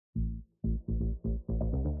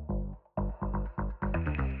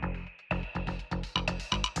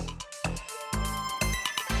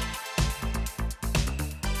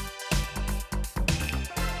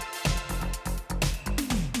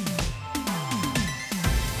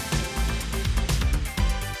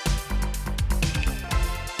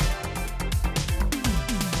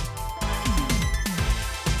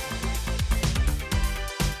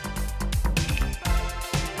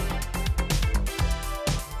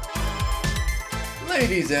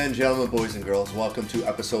Ladies and gentlemen, boys and girls, welcome to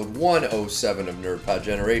episode 107 of NerdPod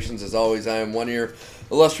Generations. As always, I am one of your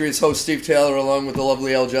illustrious host, Steve Taylor, along with the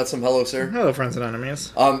lovely Elle Jetsam. Hello, sir. Hello, friends and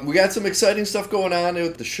enemies. We got some exciting stuff going on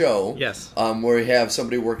with the show. Yes. Where we have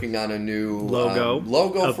somebody working on a new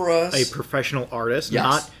logo for us. A professional artist,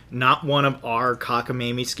 yes. Not one of our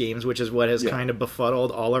cockamamie schemes, which is what has kind of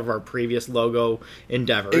befuddled all of our previous logo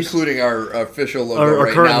endeavors. Including our official logo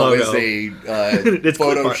right now logo. is it's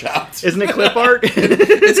photoshopped. Isn't it clip art?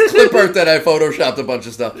 It's clip art that I photoshopped a bunch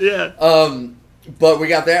of stuff. Yeah. But we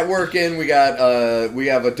got that working. We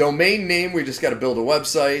have a domain name. We just got to build a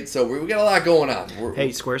website. So we got a lot going on. Hey,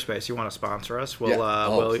 Squarespace, you want to sponsor us?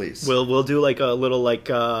 Please. We'll do like a little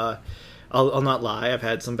I'll not lie. I've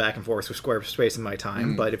had some back and forth with Squarespace in my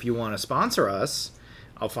time, but if you want to sponsor us,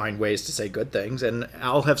 I'll find ways to say good things, and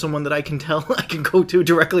I'll have someone that I can go to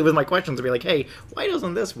directly with my questions and be like, "Hey, why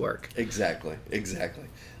doesn't this work?" Exactly.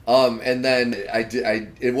 And then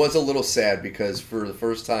it was a little sad because for the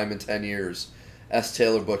first time in 10 years,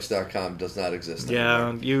 staylorbooks.com does not exist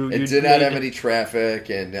anymore. Yeah, it did not have any traffic,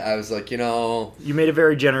 and I was like, you made a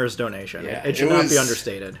very generous donation. Yeah, it should not be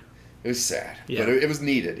understated. It was sad, but it was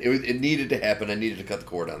needed. It needed to happen. I needed to cut the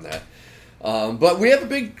cord on that. But we have a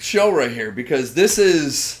big show right here because this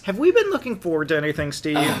is... Have we been looking forward to anything,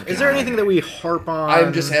 Steve? Oh, is there anything that we harp on?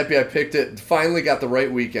 I'm just happy I picked it. Finally got the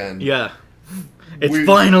right weekend. Yeah. It's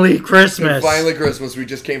finally Christmas. It's finally Christmas. We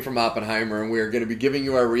just came from Oppenheimer, and we are going to be giving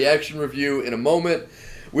you our reaction review in a moment.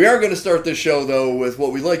 We are going to start this show, though, with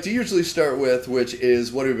what we like to usually start with, which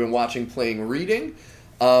is what we've been watching, playing, reading.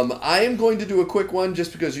 I am going to do a quick one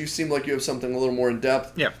just because you seem like you have something a little more in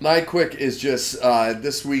depth. Yeah. My quick is just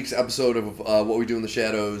this week's episode of What We Do in the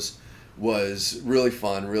Shadows was really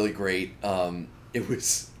fun, really great.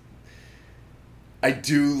 I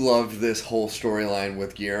do love this whole storyline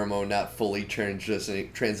with Guillermo not fully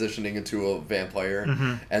transitioning into a vampire.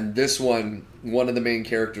 Mm-hmm. And this one of the main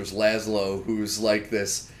characters, Laszlo, who's like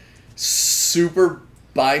this super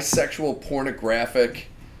bisexual pornographic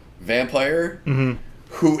vampire. Mm-hmm.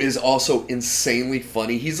 Who is also insanely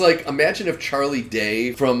funny. He's like, imagine if Charlie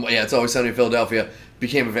Day from It's Always Sunny in Philadelphia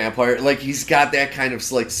became a vampire. Like, he's got that kind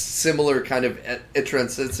of, like, similar kind of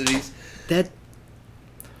eccentricities.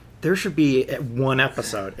 There should be one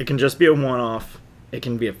episode. It can just be a one-off. It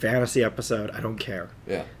can be a fantasy episode. I don't care.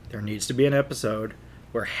 Yeah. There needs to be an episode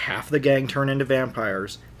where half the gang turn into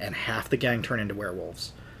vampires and half the gang turn into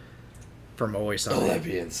werewolves. From Always Sunny. Oh, that'd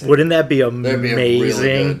be insane. Wouldn't that be amazing? That'd be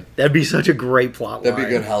really good. That'd be such a great plot line. That'd be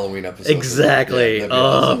a good Halloween episode. Exactly. Yeah,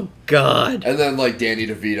 awesome. God. And then, like, Danny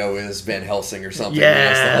DeVito is Van Helsing or something. Yeah. He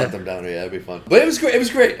has to hunt them down. Yeah, that'd be fun. But it was great. It was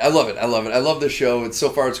great. I love it. I love this show. So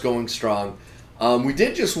far, it's going strong. We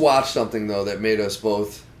did just watch something, though, that made us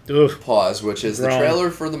both pause, which is the trailer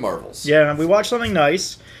for The Marvels. Yeah, we watched something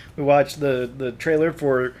nice. We watched the trailer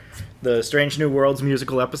for the Strange New Worlds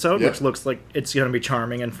musical episode, which looks like it's going to be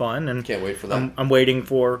charming and fun. And can't wait for that. I'm waiting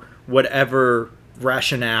for whatever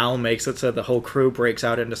rationale makes it so the whole crew breaks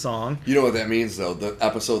out into song. You know what that means, though? The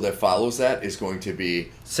episode that follows that is going to be...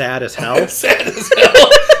 sad as hell. Sad as hell.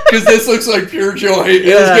 Because this looks like pure joy.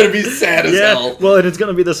 Yeah. It's going to be sad as hell. Well, and it's going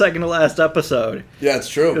to be the second to last episode. Yeah, it's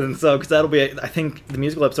true. And so, because that'll be, I think the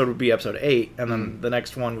musical episode would be episode 8, and then the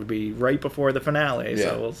next one would be right before the finale. Yeah.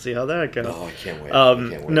 So we'll see how that goes. Oh, I can't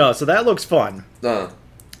wait. No, so that looks fun. Uh-huh.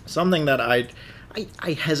 Something that I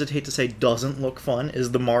hesitate to say doesn't look fun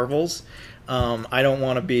is The Marvels. I don't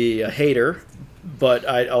want to be a hater, but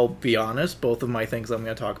I'll be honest. Both of my things I'm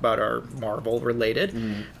going to talk about are Marvel related.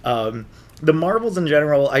 Mm. The Marvels in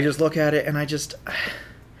general, I just look at it and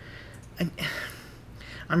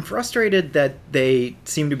I'm frustrated that they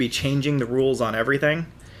seem to be changing the rules on everything.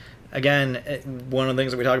 Again, one of the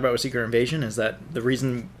things that we talked about with Secret Invasion is that the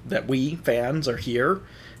reason that we fans are here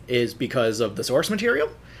is because of the source material.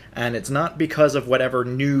 And it's not because of whatever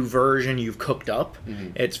new version you've cooked up. Mm-hmm.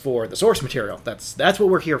 It's for the source material. That's what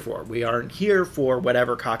we're here for. We aren't here for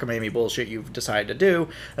whatever cockamamie bullshit you've decided to do,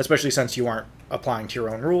 especially since you aren't applying to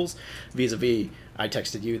your own rules. Vis-a-vis, I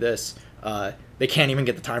texted you this. They can't even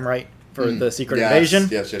get the time right for the Secret Invasion.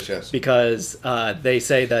 Yes. Because they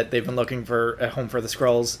say that they've been looking for a home for the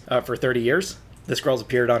Skrulls for 30 years. The Skrulls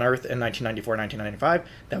appeared on Earth in 1994, 1995.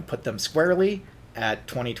 That put them squarely at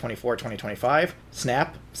 2024, 2025.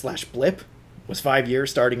 Snap/blip was 5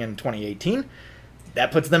 years starting in 2018.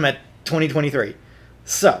 That puts them at 2023.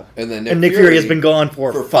 So, and Nick Fury has been gone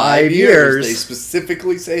for 5 years. They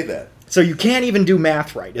specifically say that. So you can't even do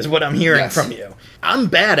math right, is what I'm hearing from you. I'm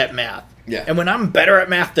bad at math. Yeah. And when I'm better at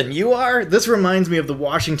math than you are, this reminds me of the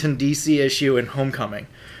Washington, D.C. issue in Homecoming,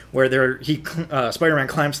 where Spider-Man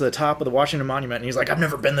climbs to the top of the Washington Monument, and he's like, I've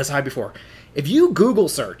never been this high before. If you Google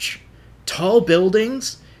search tall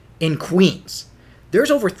buildings in Queens. There's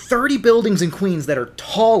over 30 buildings in Queens that are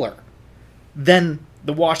taller than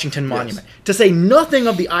the Washington Monument. Yes. To say nothing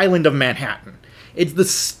of the island of Manhattan. It's the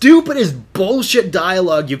stupidest bullshit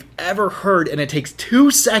dialogue you've ever heard, and it takes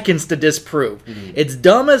 2 seconds to disprove. Mm-hmm. It's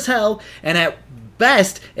dumb as hell, and at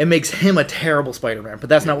best, it makes him a terrible Spider-Man. But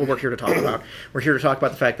that's not what we're here to talk about. We're here to talk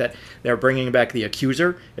about the fact that they're bringing back the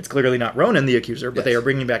Accuser. It's clearly not Ronan the Accuser, but they are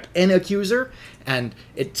bringing back an Accuser, and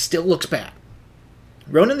it still looks bad.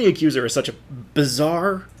 Ronan the Accuser is such a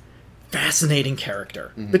bizarre, fascinating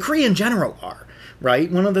character. Mm-hmm. The Kree in general are,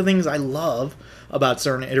 right? One of the things I love about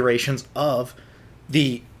certain iterations of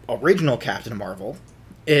the original Captain Marvel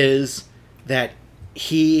is that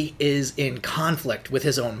he is in conflict with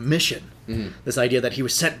his own mission. Mm-hmm. This idea that he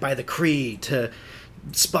was sent by the Kree to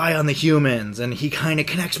spy on the humans, and he kind of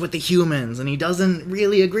connects with the humans, and he doesn't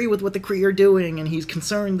really agree with what the Kree are doing, and he's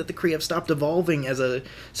concerned that the Kree have stopped evolving as a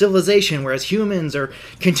civilization, whereas humans are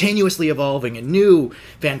continuously evolving in new,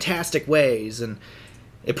 fantastic ways, and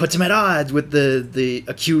it puts him at odds with the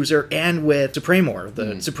Accuser and with Supremor,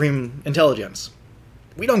 the Supreme Intelligence.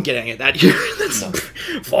 We don't get any of that here.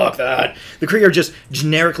 Fuck that. The Kree are just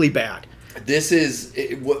generically bad. This is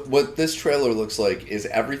what this trailer looks like is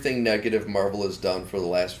everything negative Marvel has done for the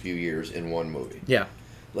last few years in one movie. Yeah.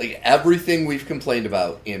 Like everything we've complained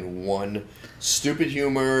about in one stupid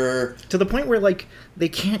humor. To the point where like they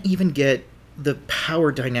can't even get the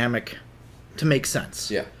power dynamic to make sense.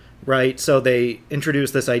 Yeah. Right? So they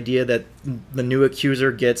introduce this idea that the new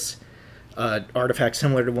Accuser gets artifact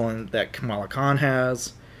similar to one that Kamala Khan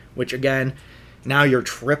has, which again, now you're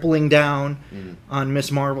tripling down on Miss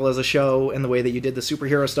Marvel as a show and the way that you did the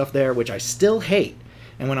superhero stuff there, which I still hate.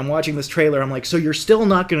 And when I'm watching this trailer, I'm like, so you're still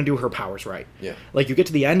not going to do her powers right. Yeah. Like, you get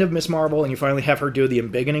to the end of Miss Marvel and you finally have her do the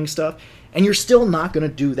embiggening stuff, and you're still not going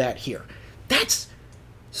to do that here. That's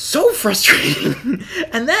so frustrating.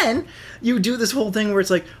 And then you do this whole thing where it's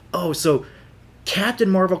like, oh, so Captain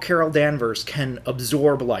Marvel Carol Danvers can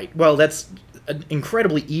absorb light. Well, that's an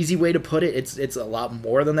incredibly easy way to put it. It's a lot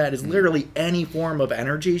more than that. It's literally any form of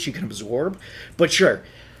energy she can absorb. But sure,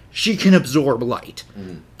 she can absorb light.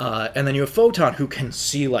 And then you have Photon, who can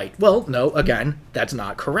see light. Well, no, again, that's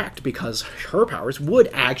not correct, because her powers would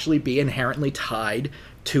actually be inherently tied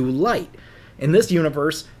to light. In this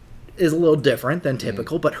universe, is a little different than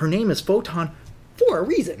typical, but her name is Photon for a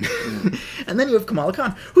reason. And then you have Kamala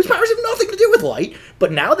Khan, whose powers have nothing to do with light,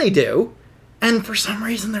 but now they do. And for some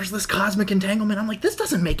reason, there's this cosmic entanglement. I'm like, this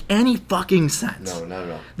doesn't make any fucking sense. No, not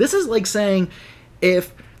at all. This is like saying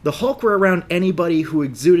if the Hulk were around anybody who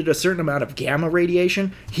exuded a certain amount of gamma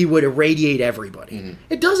radiation, he would irradiate everybody.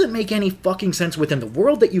 It doesn't make any fucking sense within the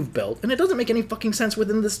world that you've built, and it doesn't make any fucking sense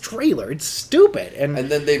within this trailer. It's stupid. And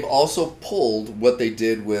then they've also pulled what they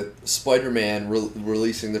did with Spider-Man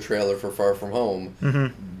releasing the trailer for Far From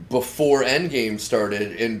Home before Endgame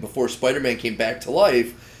started and before Spider-Man came back to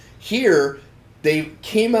life. Here, they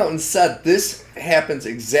came out and said this happens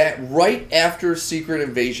right after Secret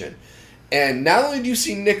Invasion. And not only do you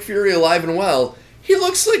see Nick Fury alive and well, he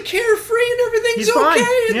looks like carefree and everything's okay.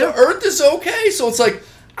 And the Earth is okay. So it's like,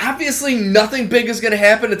 obviously nothing big is going to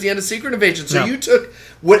happen at the end of Secret Invasion. So you took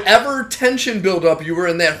whatever tension buildup you were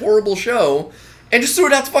in that horrible show and just threw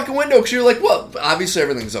it out the fucking window because you're like, well, obviously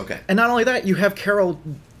everything's okay. And not only that, you have Carol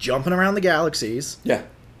jumping around the galaxies. Yeah.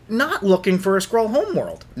 Not looking for a Skrull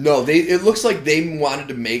homeworld. No, it looks like they wanted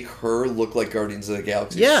to make her look like Guardians of the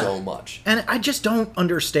Galaxy so much. And I just don't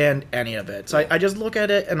understand any of it. So I just look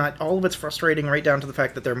at it, and all of it's frustrating right down to the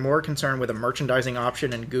fact that they're more concerned with a merchandising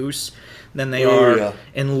option in Goose than they are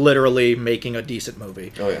in literally making a decent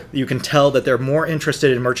movie. Oh, yeah. You can tell that they're more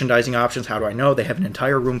interested in merchandising options. How do I know? They have an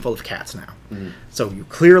entire room full of cats now. So you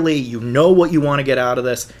clearly, know what you want to get out of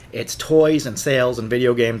this. It's toys and sales and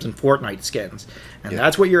video games and Fortnite skins. And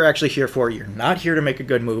that's what you're actually here for. You're not here to make a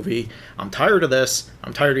good movie. I'm tired of this.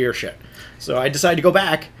 I'm tired of your shit. So I decided to go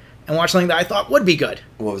back and watch something that I thought would be good.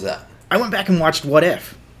 What was that? I went back and watched What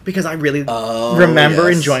If, because I really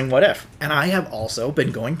remember enjoying What If. And I have also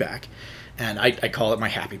been going back, and I call it my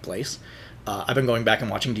happy place. I've been going back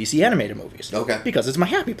and watching DC animated movies. Okay. Because it's my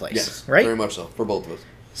happy place. Yes, right? Very much so, for both of us.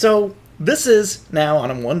 So this is now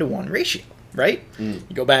on a 1-to-1 ratio. Right? You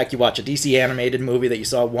go back, you watch a DC animated movie that you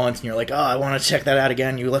saw once, and you're like, oh, I want to check that out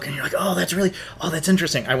again. You look, and you're like, that's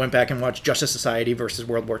interesting. I went back and watched Justice Society versus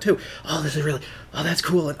World War II. That's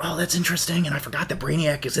cool, and that's interesting, and I forgot that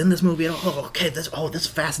Brainiac is in this movie. This is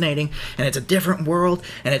fascinating, and it's a different world,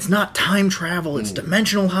 and it's not time travel, it's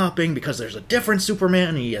dimensional hopping, because there's a different Superman,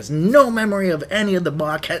 and he has no memory of any of the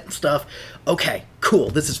Marquette stuff. Okay, cool,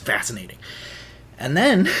 this is fascinating. And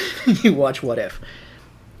then you watch What If.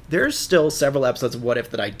 there's still several episodes of What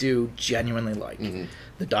If that I do genuinely like. Mm-hmm.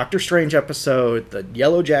 The Doctor Strange episode, the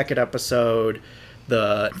Yellow Jacket episode,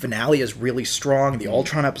 the finale is really strong, the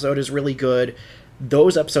Ultron episode is really good.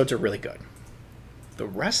 Those episodes are really good. The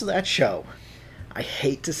rest of that show, I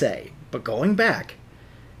hate to say, but going back,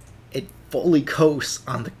 it fully coasts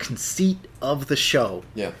on the conceit of the show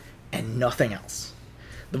and nothing else.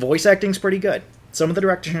 The voice acting's pretty good. Some of the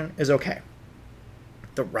direction is okay.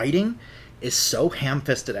 The writing is so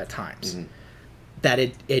ham-fisted at times that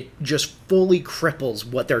it just fully cripples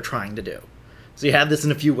what they're trying to do. So you have this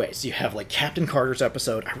in a few ways. You have, like, Captain Carter's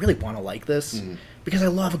episode. I really want to like this because I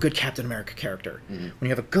love a good Captain America character. When you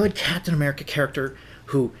have a good Captain America character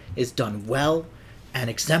who is done well and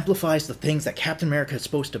exemplifies the things that Captain America is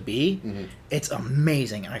supposed to be, it's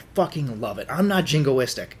amazing, and I fucking love it. I'm not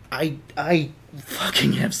jingoistic. I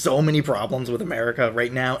fucking have so many problems with America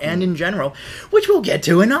right now and in general, which we'll get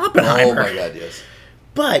to in Oppenheimer. Oh my god, yes.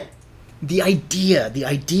 But the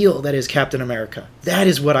ideal that is Captain America, that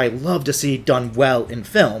is what I love to see done well in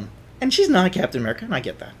film. And she's not Captain America, and I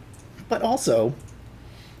get that. But also,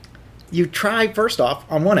 you try, first off,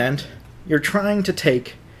 on one end, you're trying to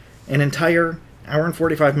take an entire hour and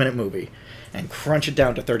 45-minute movie and crunch it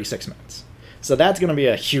down to 36 minutes. So that's going to be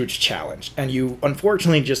a huge challenge. And you,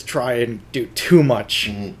 unfortunately, just try and do too much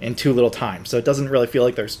in too little time. So it doesn't really feel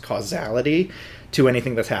like there's causality to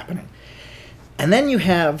anything that's happening. And then you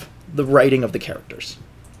have the writing of the characters,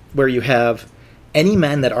 where you have any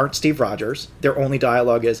men that aren't Steve Rogers, their only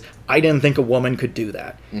dialogue is, I didn't think a woman could do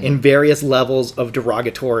that, in various levels of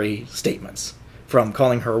derogatory statements. From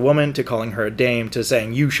calling her a woman, to calling her a dame, to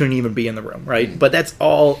saying, you shouldn't even be in the room, right? But that's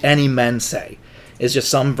all any men say, is just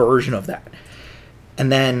some version of that. And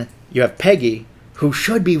then you have Peggy, who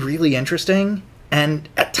should be really interesting, and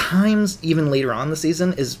at times, even later on in the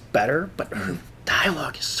season, is better, but her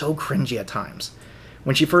dialogue is so cringy at times.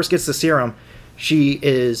 When she first gets the serum, she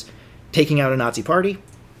is taking out a Nazi party,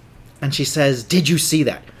 and she says, did you see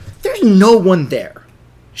that? There's no one there.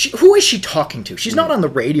 Who is she talking to? She's not on the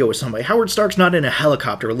radio with somebody. Howard Stark's not in a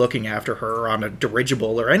helicopter looking after her or on a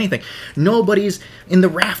dirigible or anything. Nobody's in the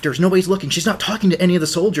rafters. Nobody's looking. She's not talking to any of the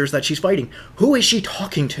soldiers that she's fighting. Who is she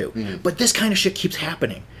talking to? But this kind of shit keeps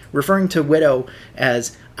happening. Referring to Widow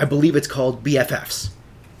as, I believe it's called BFFs.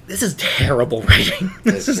 This is terrible writing.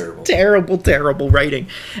 This is terrible, terrible writing.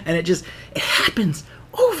 And it happens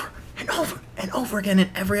over and over and over again in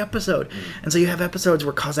every episode. And so you have episodes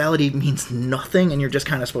where causality means nothing and you're just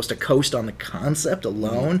kind of supposed to coast on the concept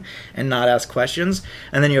alone and not ask questions.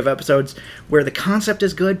 And then you have episodes where the concept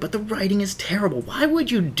is good, but the writing is terrible. Why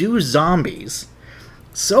would you do zombies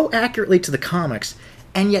so accurately to the comics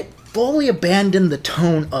and yet fully abandon the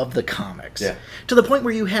tone of the comics? To the point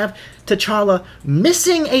where you have T'Challa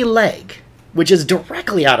missing a leg, which is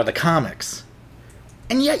directly out of the comics.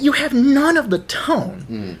 And yet you have none of the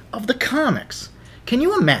tone of the comics. Can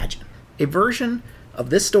you imagine a version of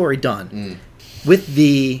this story done with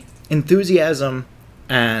the enthusiasm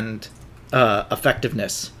and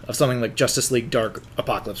effectiveness of something like Justice League Dark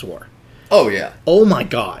Apocalypse War? Oh, yeah. Oh, my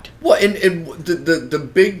God. Well, and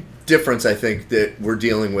the big difference, I think, that we're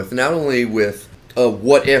dealing with, not only with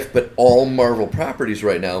What If, but all Marvel properties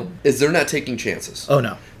right now, is they're not taking chances. Oh,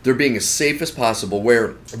 no. They're being as safe as possible,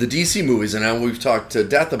 where the DC movies, and I know we've talked to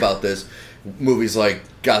death about this, movies like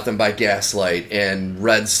Gotham by Gaslight and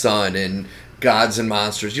Red Sun and Gods and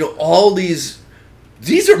Monsters, all these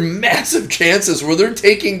are massive chances where they're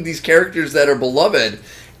taking these characters that are beloved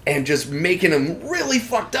and just making them really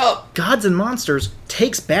fucked up. Gods and Monsters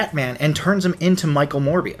takes Batman and turns him into Michael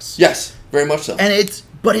Morbius. Yes, very much so. And it's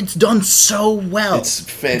done so well. It's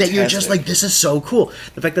fantastic. That you're just like, this is so cool.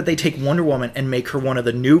 The fact that they take Wonder Woman and make her one of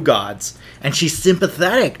the new gods, and she's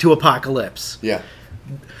sympathetic to Apocalypse. Yeah.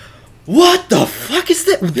 What the fuck is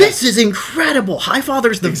that? Yeah. This is incredible.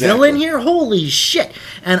 Highfather's the villain here? Holy shit.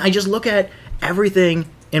 And I just look at everything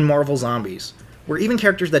in Marvel Zombies, where even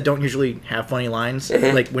characters that don't usually have funny lines,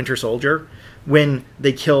 like Winter Soldier, when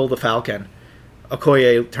they kill the Falcon,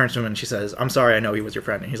 Okoye turns to him and she says, I'm sorry, I know he was your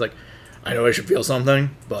friend. And he's like, I know I should feel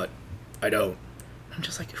something, but I don't. I'm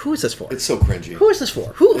just like, who is this for? It's so cringy. Who is this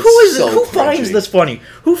for? Who finds this funny?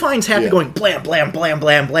 Who finds Happy going blam, blam, blam,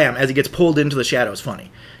 blam, blam as he gets pulled into the shadows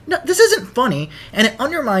funny? No, this isn't funny, and it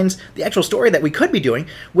undermines the actual story that we could be doing,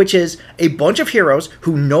 which is a bunch of heroes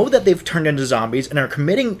who know that they've turned into zombies and are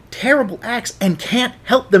committing terrible acts and can't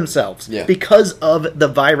help themselves because of the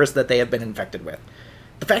virus that they have been infected with.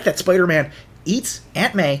 The fact that Spider-Man eats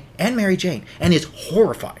Aunt May and Mary Jane and is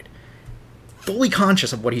horrified, fully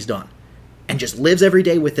conscious of what he's done, and just lives every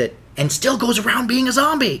day with it, and still goes around being a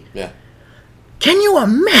zombie. Yeah. Can you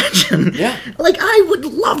imagine? Yeah. Like, I would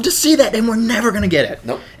love to see that, and we're never going to get it.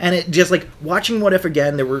 Nope. And it just, like, watching What If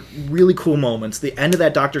again, there were really cool moments. The end of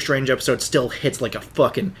that Doctor Strange episode still hits like a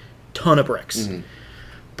fucking ton of bricks. Mm-hmm.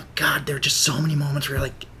 But, God, there are just so many moments where you're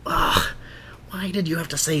like, ugh. Why did you have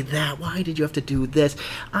to say that? Why did you have to do this?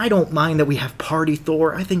 I don't mind that we have Party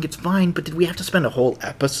Thor. I think it's fine, but did we have to spend a whole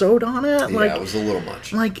episode on it? Yeah, it was a little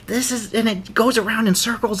much. Like, this is... And it goes around in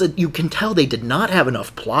circles. You can tell they did not have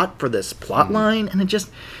enough plot for this plot line, and it just...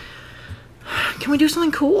 Can we do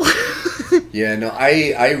something cool? Yeah, no,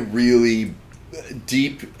 I really,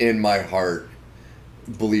 deep in my heart,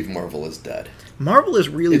 believe Marvel is dead. Marvel has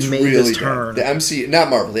really made this turn. The MCU, not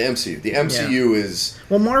Marvel, the MCU. The MCU is...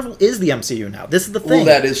 Well, Marvel is the MCU now. This is the thing. Well,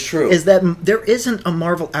 that is true. Is that there isn't a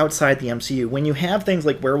Marvel outside the MCU. When you have things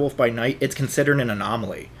like Werewolf by Night, it's considered an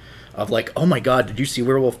anomaly. Of like, oh my god, did you see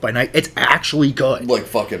Werewolf by Night? It's actually good. Like,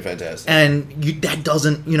 fucking fantastic. And that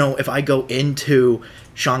doesn't, if I go into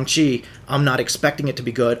Shang-Chi, I'm not expecting it to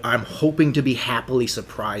be good. I'm hoping to be happily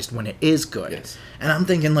surprised when it is good. Yes. And I'm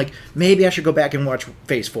thinking, like, maybe I should go back and watch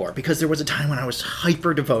Phase 4. Because there was a time when I was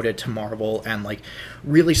hyper devoted to Marvel and, like,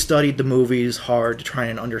 really studied the movies hard to try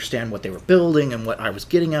and understand what they were building and what I was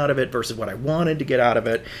getting out of it versus what I wanted to get out of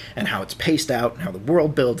it and how it's paced out and how the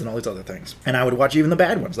world builds and all these other things. And I would watch even the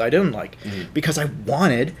bad ones that I didn't like because I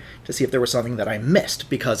wanted to see if there was something that I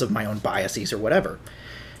missed because of my own biases or whatever.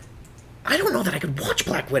 I don't know that I could watch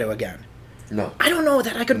Black Widow again. No. I don't know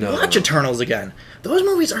that I could watch Eternals again. Those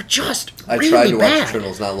movies are just really bad. I tried to watch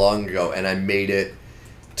Eternals not long ago, and I made it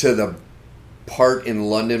to the part in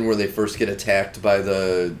London where they first get attacked by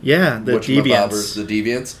the Deviants. The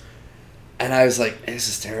Deviants. And I was like, this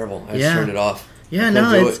is terrible. I just turned it off.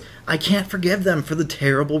 Yeah, I can't forgive them for the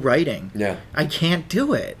terrible writing. Yeah. I can't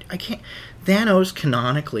do it. I can't. Thanos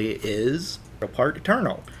canonically is a part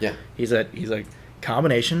Eternal. Yeah. He's a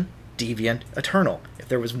combination deviant Eternal. If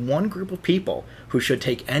there was one group of people who should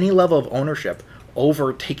take any level of ownership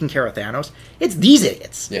over taking care of Thanos, it's these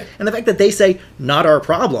idiots. Yeah. And the fact that they say, not our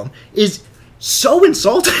problem, is so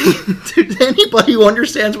insulting to anybody who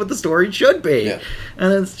understands what the story should be. Yeah.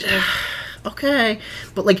 And it's, okay.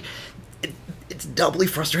 But, like, it's doubly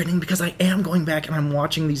frustrating because I am going back and I'm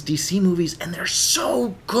watching these DC movies and they're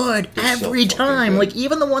so good every time. Good. Like,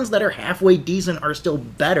 even the ones that are halfway decent are still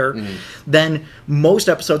better than most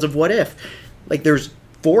episodes of What If. Like, there's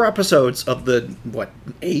 4 episodes of the,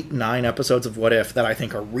 8, 9 episodes of What If that I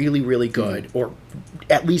think are really, really good, or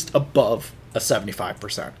at least above a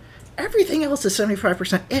 75%. Everything else is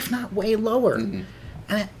 75%, if not way lower.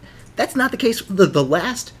 And that's not the case. The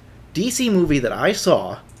last DC movie that I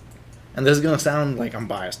saw, and this is going to sound like I'm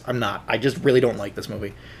biased. I'm not. I just really don't like this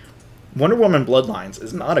movie. Wonder Woman Bloodlines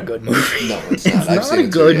is not a good movie. No, it's not. It's not a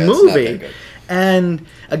good movie. And,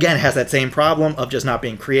 again, it has that same problem of just not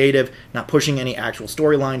being creative, not pushing any actual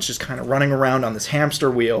storylines, just kind of running around on this hamster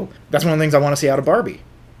wheel. That's one of the things I want to see out of Barbie,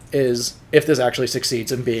 is if this actually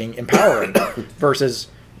succeeds in being empowering versus,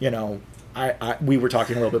 we were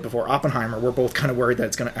talking a little bit before Oppenheimer. We're both kind of worried that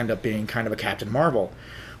it's going to end up being kind of a Captain Marvel,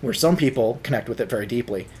 where some people connect with it very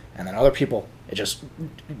deeply, and then other people, it just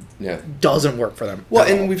doesn't work for them. Well,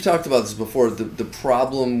 and we've talked about this before. The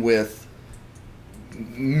problem with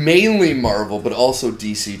mainly Marvel, but also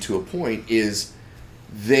DC to a point, is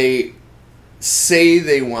they say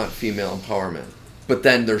they want female empowerment, but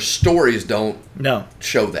then their stories don't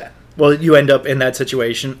show that. Well, you end up in that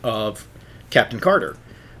situation of Captain Carter,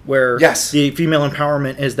 where the female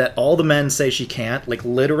empowerment is that all the men say she can't, like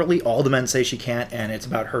literally all the men say she can't, and it's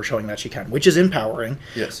about her showing that she can, which is empowering.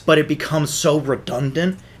 Yes. But it becomes so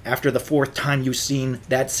redundant after the 4th time you've seen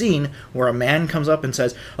that scene where a man comes up and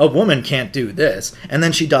says, a woman can't do this, and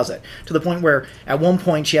then she does it. To the point where at one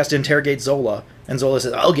point she has to interrogate Zola, and Zola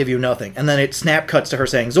says, I'll give you nothing. And then it snap cuts to her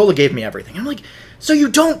saying, Zola gave me everything. I'm like, so you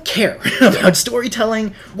don't care about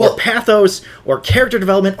storytelling or pathos or character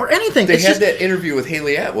development or anything. They had that interview with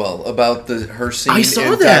Haley Atwell about her scene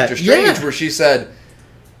in Doctor Strange where she said,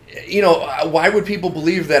 why would people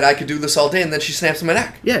believe that I could do this all day? And then she snaps my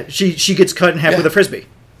neck. Yeah, she gets cut in half with a Frisbee.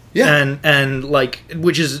 Yeah. And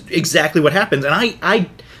which is exactly what happens. And I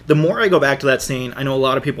the more I go back to that scene, I know a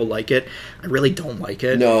lot of people like it. I really don't like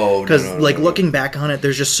it. No. Because, looking back on it,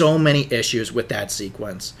 there's just so many issues with that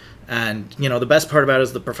sequence. And, the best part about it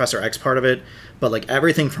is the Professor X part of it. But,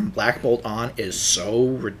 everything from Black Bolt on is so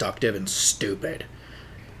reductive and stupid.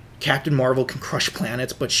 Captain Marvel can crush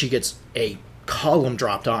planets, but she gets a column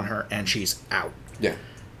dropped on her, and she's out. Yeah.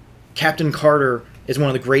 Captain Carter is one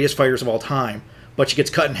of the greatest fighters of all time, but she gets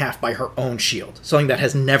cut in half by her own shield. Something that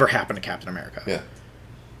has never happened to Captain America. Yeah.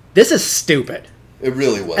 This is stupid. It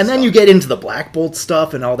really was. And then you get into the Black Bolt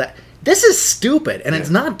stuff and all that. This is stupid, and it's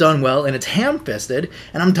not done well, and it's ham-fisted,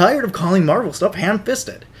 and I'm tired of calling Marvel stuff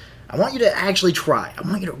ham-fisted. I want you to actually try. I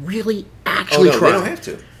want you to really actually try. They don't have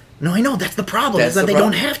to. No, I know. That's the problem, is that they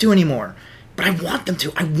don't have to anymore. But I want them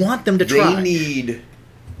to. I want them to try. They need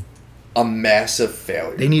a massive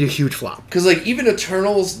failure. They need a huge flop. Because, like, even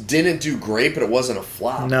Eternals didn't do great, but it wasn't a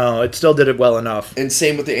flop. No, it still did it well enough. And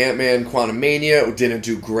same with the Ant-Man Quantumania. It didn't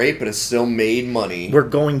do great, but it still made money. We're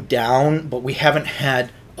going down, but we haven't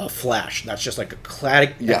had a Flash. That's just like a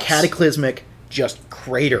cataclysmic just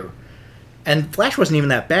crater. And Flash wasn't even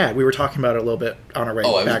that bad. We were talking about it a little bit on our it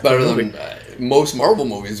was better than most Marvel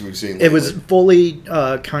movies we've seen lately. It was fully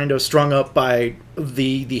kind of strung up by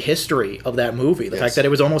the history of that movie. The fact that it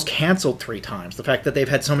was almost canceled 3 times. The fact that they've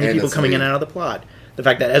had so many people coming in and out of the plot. The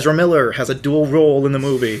fact that Ezra Miller has a dual role in the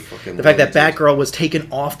movie. The fact that Batgirl was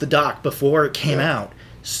taken off the dock before it came out.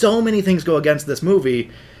 So many things go against this movie.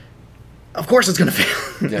 Of course it's going to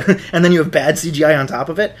fail. Yeah. And then you have bad CGI on top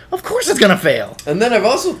of it. Of course it's going to fail. And then I've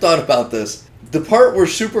also thought about this. The part where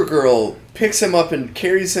Supergirl picks him up and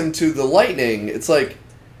carries him to the lightning, it's like,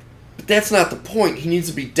 but that's not the point. He needs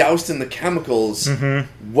to be doused in the chemicals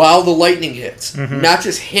while the lightning hits. Not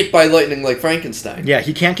just hit by lightning like Frankenstein. Yeah,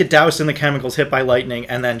 he can't get doused in the chemicals, hit by lightning,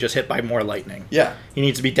 and then just hit by more lightning. Yeah. He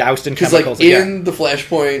needs to be doused in chemicals again. Because, like, in the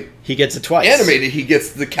Flashpoint... He gets it twice. Animated, he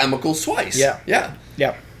gets the chemicals twice. Yeah. Yeah.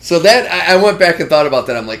 Yeah. So that, I went back and thought about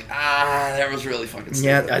that. I'm like, that was really fucking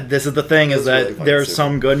stupid. Yeah, this is the thing, is that really there's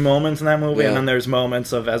some good moments in that movie, and then there's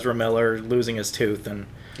moments of Ezra Miller losing his tooth. And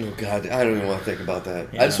oh, God, I don't even want to think about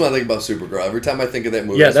that. Yeah. I just want to think about Supergirl. Every time I think of that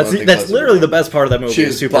movie, yeah, that's literally the best part of that movie.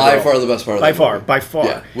 She's by far the best part of that movie. By far.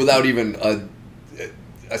 Yeah, without even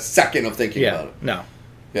a second of thinking about it. No.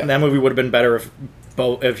 Yeah. And that movie would have been better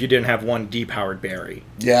if you didn't have one depowered Barry.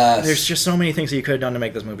 Yes. There's just so many things that you could have done to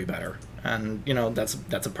make this movie better. And, that's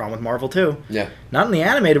a problem with Marvel, too. Yeah. Not in the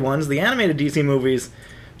animated ones. The animated DC movies,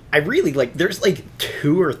 I really like. There's,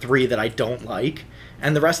 2 or 3 that I don't like.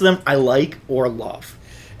 And the rest of them I like or love.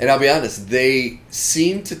 And I'll be honest, they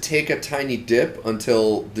seem to take a tiny dip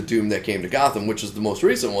until The Doom That Came to Gotham, which is the most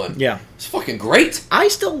recent one. Yeah. It's fucking great. I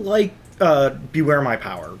still like Beware My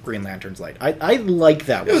Power, Green Lantern's Light. I like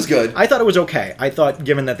that one. It was good. I thought it was okay. I thought,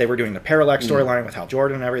 given that they were doing the Parallax storyline with Hal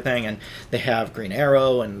Jordan and everything, and they have Green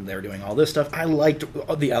Arrow, and they're doing all this stuff, I liked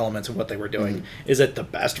the elements of what they were doing. Is it the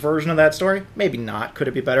best version of that story? Maybe not. Could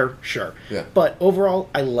it be better? Sure. Yeah. But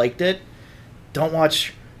overall, I liked it. Don't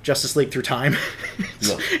watch Justice League Through Time.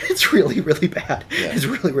 It's really, really bad. Yeah. It's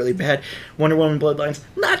really, really bad. Wonder Woman Bloodlines,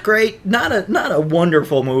 not great. Not a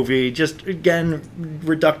wonderful movie. Just, again,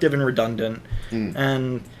 reductive and redundant.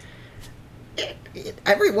 And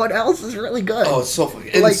everyone else is really good. Oh, it's so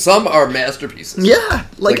fucking... And some are masterpieces. Yeah.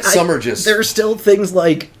 Some are just... There are still things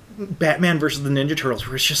like Batman versus the Ninja Turtles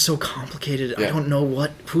where it's just so complicated. Yeah. I don't know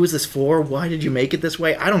who is this for? Why did you make it this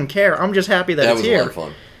way? I don't care. I'm just happy that it's here. That was a lot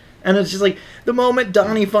of fun. And it's just like, the moment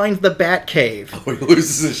Donnie finds the Batcave. Oh, he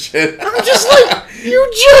loses his shit. I'm just like,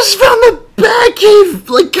 you just found the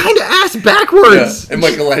Batcave, kind of ass backwards. Yeah. And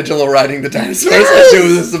Michelangelo riding the dinosaurs. Yes.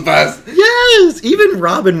 This is the best. Yes. Even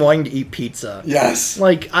Robin wanting to eat pizza. Yes.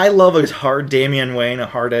 I love a hard Damian Wayne, a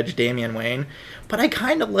hard-edged Damian Wayne. But I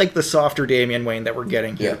kind of like the softer Damian Wayne that we're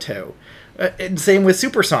getting here, too. And same with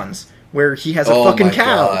Super Sons, where he has a fucking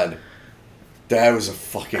cow. God. That was a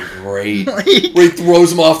fucking great... where he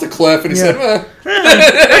throws him off the cliff and he said,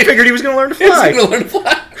 I figured he was going to learn to fly. He was going to learn to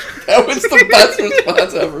fly. That was the best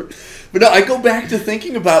response ever. But no, I go back to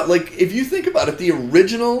thinking about, if you think about it, the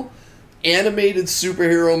original animated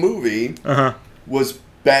superhero movie was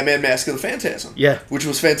Batman Mask of the Phantasm. Yeah. Which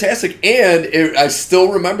was fantastic. And I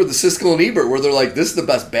still remember the Siskel and Ebert where they're like, this is the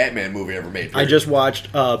best Batman movie ever made. I just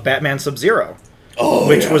watched Batman Sub-Zero. Oh,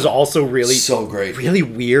 which was also really so great, really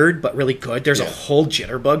weird, but really good. There's a whole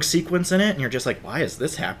jitterbug sequence in it, and you're just like, why is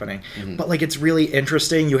this happening? But it's really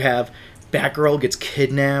interesting. You have Batgirl gets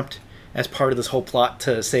kidnapped as part of this whole plot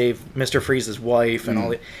to save Mr. Freeze's wife and all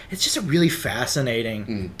that. It's just a really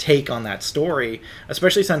fascinating take on that story,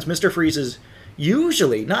 especially since Mr. Freeze is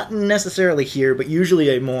usually, not necessarily here, but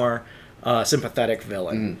usually a more sympathetic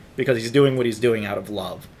villain because he's doing what he's doing out of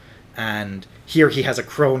love. And here he has a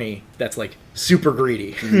crony that's super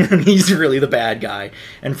greedy. And he's really the bad guy.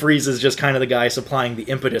 And Freeze is just kind of the guy supplying the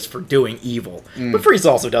impetus for doing evil. But Freeze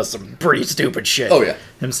also does some pretty stupid shit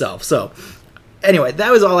himself. So, anyway,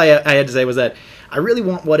 that was all I had to say, was that I really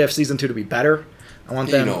want What If Season 2 to be better. I want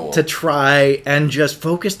them to try and just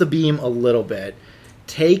focus the beam a little bit.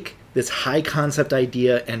 Take this high concept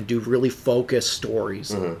idea and do really focused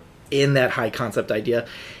stories in that high concept idea.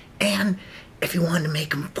 And if you wanted to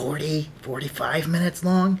make them 40, 45 minutes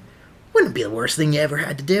long, Wouldn't be the worst thing you ever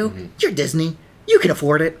had to do. You're Disney. You can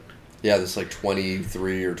afford it. Yeah, this like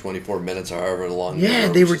 23 or 24 minutes, or however long. Yeah,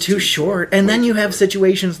 they were too short. And then you have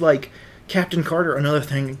situations like Captain Carter. Another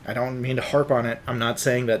thing, I don't mean to harp on it. I'm not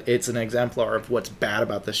saying that it's an exemplar of what's bad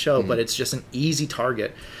about the show, but it's just an easy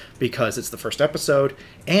target because it's the first episode.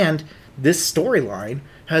 And this storyline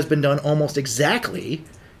has been done almost exactly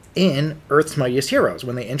in Earth's Mightiest Heroes.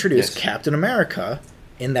 When they introduced Captain America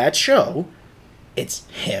in that show, it's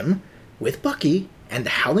him with Bucky and the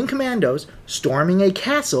Howling Commandos storming a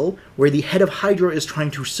castle where the head of Hydra is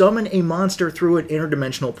trying to summon a monster through an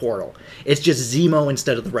interdimensional portal. It's just Zemo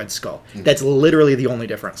instead of the Red Skull. That's literally the only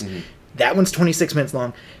difference. That one's 26 minutes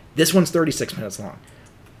long. This one's 36 minutes long.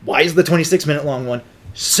 Why is the 26-minute long one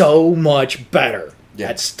so much better?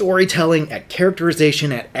 At storytelling, at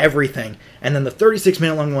characterization, at everything. And then the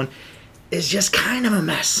 36-minute long one is just kind of a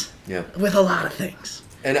mess. With a lot of things.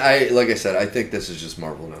 And like I said, I think this is just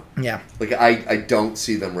Marvel now. Yeah. Like, I don't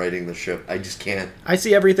see them writing the ship. I just can't. I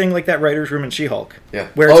see everything like that writer's room in She-Hulk. Yeah.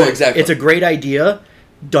 Where exactly. It's a great idea,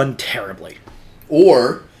 done terribly.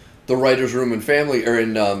 Or the writer's room in Family, or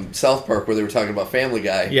in South Park, where they were talking about Family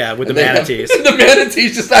Guy. Yeah, with the manatees. The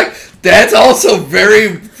manatees, just like, that's also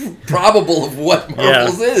very probable of what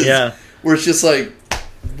Marvel's is. Yeah. Where it's just like,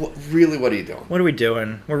 really, what are you doing? What are we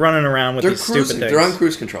doing? We're running around with these stupid things. They're on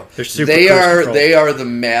cruise control. They're super cruise control. They are the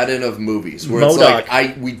Madden of movies. Where it's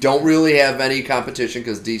like, we don't really have any competition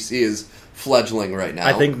because DC is fledgling right now.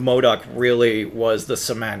 I think MODOK really was the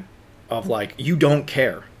cement of like, you don't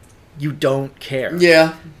care. You don't care.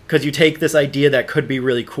 Yeah. Because you take this idea that could be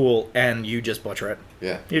really cool and you just butcher it.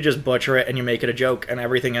 Yeah. You just butcher it and you make it a joke and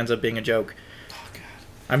everything ends up being a joke. Oh, God.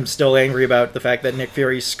 I'm still angry about the fact that Nick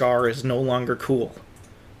Fury's scar is no longer cool.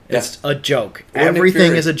 It's a joke.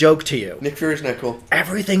 Everything is a joke to you. Nick Fury's not cool.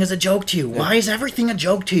 Everything is a joke to you. Yeah. Why is everything a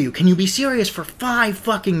joke to you? Can you be serious for 5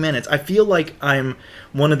 fucking minutes? I feel like I'm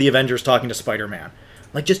one of the Avengers talking to Spider-Man.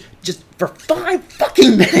 Like, just for 5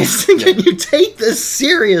 fucking minutes, can you take this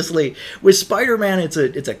seriously? With Spider-Man, it's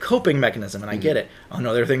a coping mechanism, and I get it.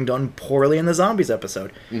 Another thing done poorly in the Zombies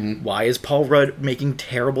episode. Why is Paul Rudd making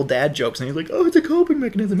terrible dad jokes? And he's like, oh, it's a coping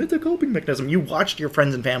mechanism. It's a coping mechanism. You watched your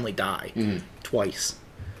friends and family die twice.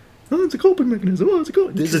 Oh, it's a coping mechanism. Oh, it's a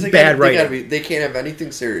coping. This is bad writing. They can't have anything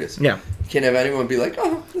serious. Yeah. You can't have anyone be like,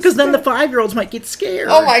 oh. Because then the 5-year-olds might get scared.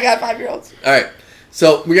 Oh my God, 5-year-olds. All right.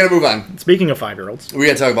 So we got to move on. Speaking of 5-year-olds. We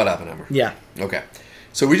got to talk about Oppenheimer. Yeah. Okay.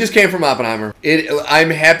 So we just came from Oppenheimer. I'm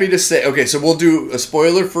happy to say, okay, so we'll do a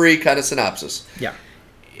spoiler-free kind of synopsis. Yeah.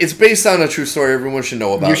 It's based on a true story everyone should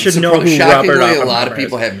know about. You should know who shockingly, Robert Oppenheimer a lot of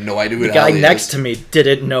people have no idea who the guy next to me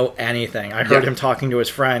didn't know anything. I heard him talking to his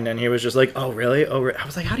friend, and he was just like, "Oh, really? Oh, I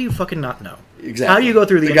was like, how do you fucking not know? Exactly. How do you go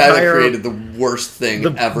through the guy entire... that created the worst thing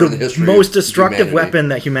ever in the history most of destructive humanity. weapon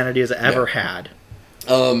that humanity has ever had.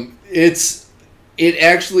 It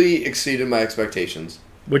actually exceeded my expectations.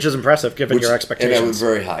 Which is impressive, given your expectations. And I was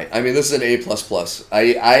very high. I mean, this is an A++.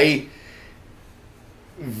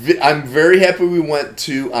 I'm very happy we went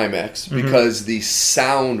to IMAX because the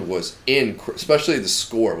sound was especially the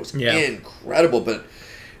score was incredible. But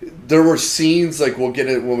there were scenes like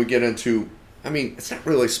when we get into. I mean, it's not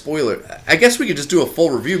really a spoiler. I guess we could just do a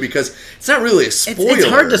full review because it's not really a spoiler. It's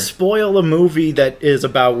hard to spoil a movie that is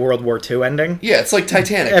about World War II ending. Yeah, it's like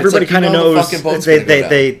Titanic. Everybody kind of knows they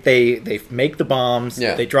they make the bombs,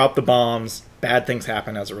 they drop the bombs, bad things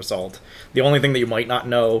happen as a result. The only thing that you might not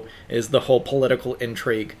know is the whole political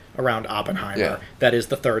intrigue around Oppenheimer. That is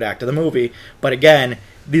the third act of the movie. But again,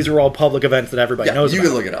 these are all public events that everybody knows about. You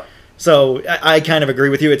can look it up. So I kind of agree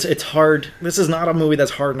with you. It's hard. This is not a movie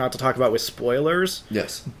that's hard not to talk about with spoilers.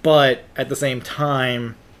 Yes. But at the same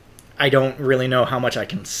time, I don't really know how much I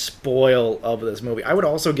can spoil of this movie. I would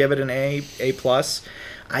also give it an A+.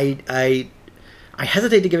 I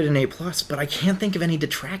hesitate to give it an A+, but I can't think of any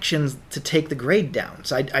detractions to take the grade down.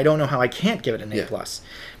 So I don't know how I can't give it an A+.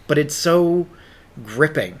 But it's so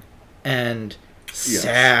gripping and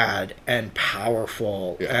sad and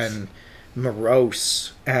powerful and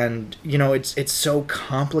morose, and it's so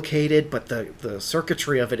complicated, but the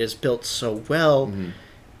circuitry of it is built so well.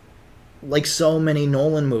 Like so many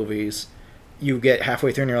Nolan movies, you get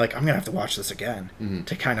halfway through and you're like, I'm gonna have to watch this again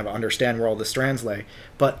to kind of understand where all the strands lay.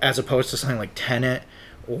 But as opposed to something like Tenet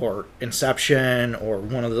or Inception or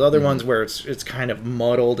one of the other ones where it's kind of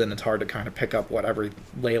muddled and it's hard to kind of pick up what every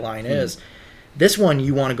ley line is, this one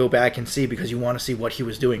you want to go back and see because you want to see what he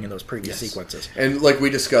was doing in those previous sequences. And like we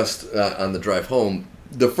discussed on the drive home,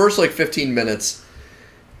 the first 15 minutes,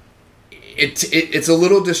 it's a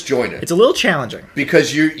little disjointed. It's a little challenging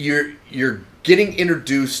because you're getting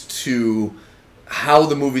introduced to how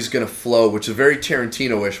the movie's going to flow, which is very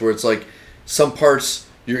Tarantino-ish, where it's like some parts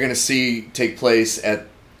you're going to see take place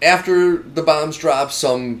after the bombs drop.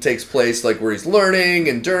 Some takes place like where he's learning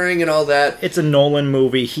and during and all that. It's a Nolan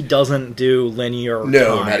movie. He doesn't do linear time.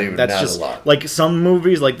 Not even. That's not just a lot. like some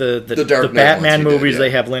movies, like the Dark Knight Batman ones movies. did, yeah. They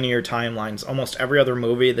have linear timelines. Almost every other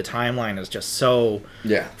movie, the timeline is just so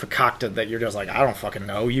concocted that you're just like, I don't fucking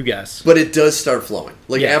know. You guess. But it does start flowing.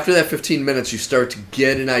 Like after that 15 minutes, you start to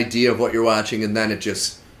get an idea of what you're watching, and then it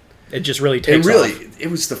just really takes off. It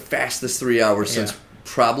was the fastest 3 hours since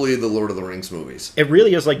probably the Lord of the Rings movies. It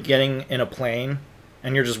really is like getting in a plane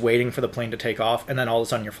and you're just waiting for the plane to take off, and then all of a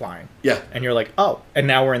sudden you're flying. Yeah. And you're like, oh, and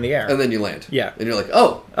now we're in the air. And then you land. Yeah. And you're like,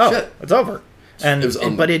 oh shit. It's over.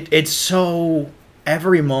 And but it's so,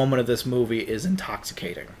 every moment of this movie is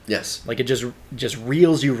intoxicating. Yes. Like it just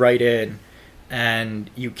reels you right in, and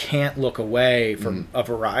you can't look away for a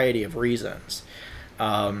variety of reasons.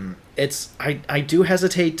 I do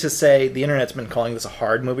hesitate to say the internet's been calling this a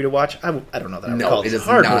hard movie to watch. I don't know that I would call it a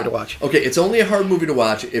hard movie to watch. Okay, it's only a hard movie to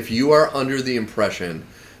watch if you are under the impression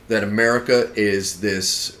that America is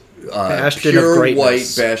this pure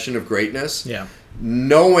white bastion of greatness. Yeah.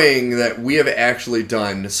 Knowing that we have actually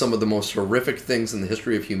done some of the most horrific things in the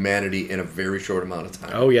history of humanity in a very short amount of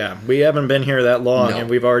time. Oh yeah, we haven't been here that long, and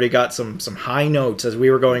we've already got some high notes as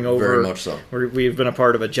we were going over. Very much so. We've been a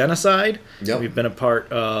part of a genocide. Yep. We've been a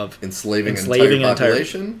part of enslaving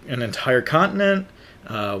an entire continent.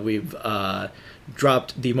 We've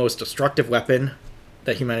dropped the most destructive weapon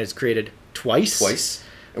that humanity's created twice.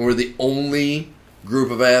 And we're the only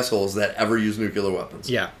group of assholes that ever use nuclear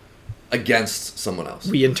weapons. Yeah. Against someone else.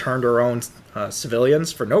 We interned our own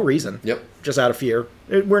civilians for no reason. Yep. Just out of fear.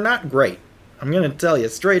 We're not great. I'm going to tell you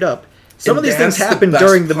straight up. Some of these things happen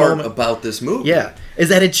during the moment. About this movie. Yeah. Is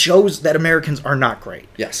that it shows that Americans are not great.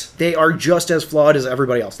 Yes. They are just as flawed as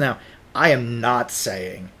everybody else. Now, I am not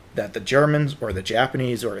saying that the Germans or the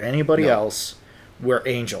Japanese or anybody else were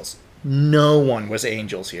angels. No one was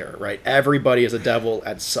angels here, right? Everybody is a devil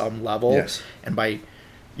at some level. Yes. And by,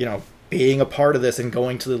 being a part of this and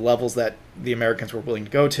going to the levels that the Americans were willing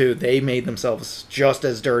to go to, they made themselves just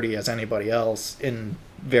as dirty as anybody else in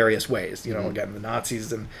various ways. Again, the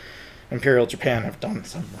Nazis and Imperial Japan have done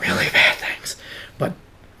some really bad things. But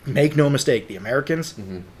make no mistake, the Americans,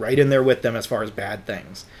 right in there with them as far as bad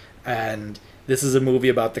things. And this is a movie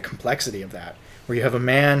about the complexity of that, where you have a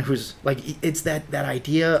man who's like, it's that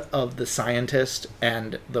idea of the scientist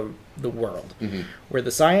and the world, where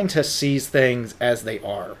the scientist sees things as they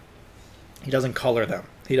are. He doesn't color them.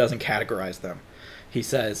 He doesn't categorize them. He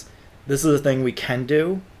says, this is a thing we can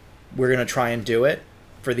do. We're going to try and do it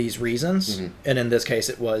for these reasons. And in this case,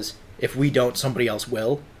 it was, if we don't, somebody else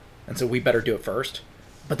will. And so we better do it first.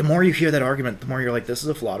 But the more you hear that argument, the more you're like, this is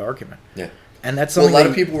a flawed argument. Yeah. And that's something a lot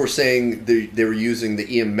of people were saying they were using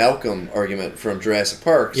the Ian Malcolm argument from Jurassic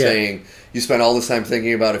Park, saying you spent all this time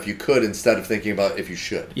thinking about if you could instead of thinking about if you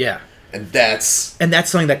should. Yeah. And that's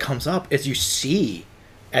something that comes up as you see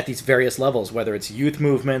at these various levels, whether it's youth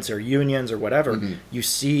movements or unions or whatever, you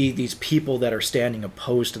see these people that are standing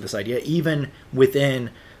opposed to this idea. Even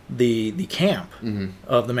within the camp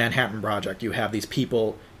of the Manhattan Project, you have these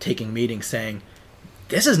people taking meetings saying,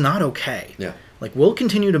 this is not okay. Yeah. Like, we'll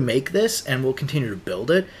continue to make this and we'll continue to build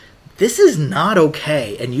it. This is not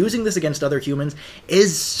okay. And using this against other humans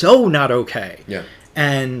is so not okay. Yeah.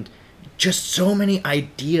 And just so many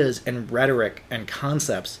ideas and rhetoric and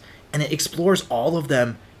concepts, and it explores all of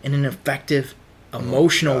them in an effective,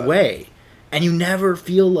 emotional way. And you never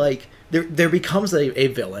feel like there becomes a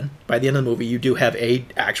villain. By the end of the movie, you do have a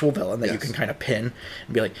actual villain that you can kind of pin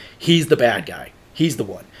and be like, he's the bad guy. He's the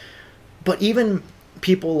one. But even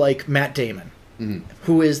people like Matt Damon,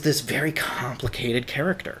 who is this very complicated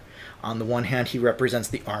character. On the one hand, he represents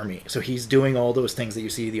the army. So he's doing all those things that you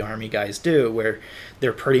see the army guys do, where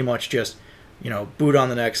they're pretty much just, boot on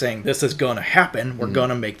the neck saying, this is going to happen. We're going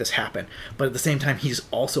to make this happen. But at the same time, he's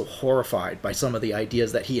also horrified by some of the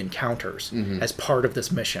ideas that he encounters as part of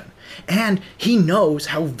this mission. And he knows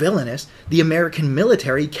how villainous the American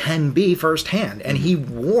military can be firsthand. And he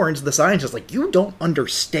warns the scientists, like, you don't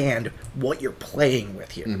understand what you're playing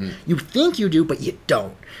with here. You think you do, but you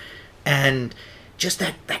don't. And just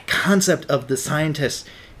that concept of the scientists,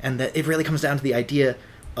 and that it really comes down to the idea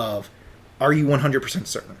of, are you 100%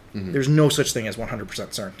 certain? There's no such thing as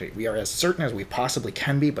 100% certainty. We are as certain as we possibly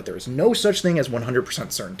can be, but there is no such thing as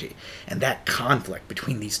 100% certainty. And that conflict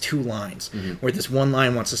between these two lines, where this one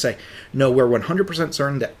line wants to say, no, we're 100%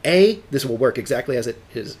 certain that A, this will work exactly as it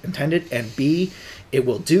is intended, and B, it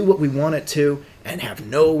will do what we want it to and have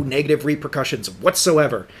no negative repercussions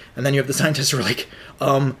whatsoever. And then you have the scientists who are like,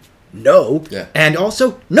 no, and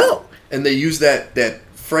also no. And they use that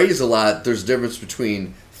phrase a lot. There's a difference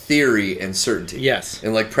between theory and certainty. Yes.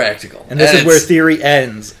 And like practical. And this is where theory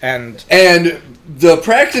ends. And the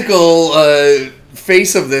practical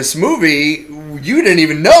face of this movie, you didn't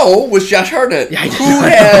even know, was Josh Hartnett, who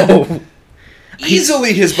had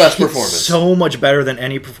easily his best performance. So much better than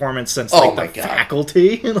any performance since the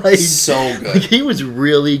Faculty. Like, so good. Like, he was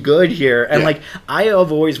really good here. And like, I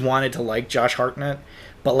have always wanted to like Josh Hartnett,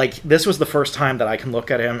 but like, this was the first time that I can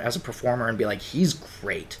look at him as a performer and be like, he's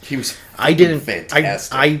great. He was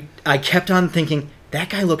fantastic. I kept on thinking, that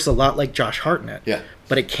guy looks a lot like Josh Hartnett. Yeah.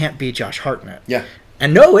 But it can't be Josh Hartnett. Yeah.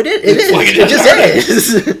 And no, it is. It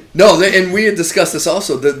just is. No, and we had discussed this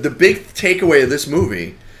also. The big takeaway of this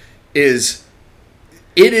movie is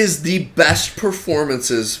it is the best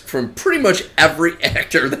performances from pretty much every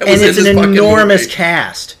actor that was in this fucking movie. And it's an enormous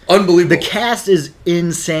cast. Unbelievable. The cast is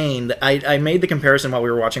insane. I made the comparison while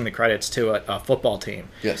we were watching the credits to a football team.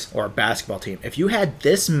 Yes. Or a basketball team. If you had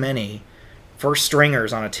this many first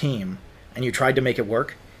stringers on a team and you tried to make it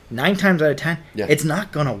work, 9 times out of 10, it's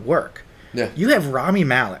not going to work. Yeah. You have Rami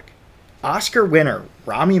Malek, Oscar winner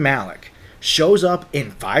Rami Malek, shows up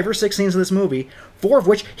in 5 or 6 scenes of this movie, 4 of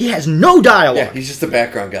which he has no dialogue. Yeah, he's just a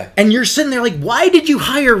background guy. And you're sitting there like, why did you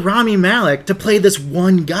hire Rami Malek to play this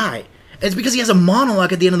one guy? It's because he has a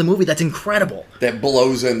monologue at the end of the movie that's incredible. That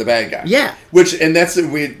blows in the bad guy. Yeah. And that's,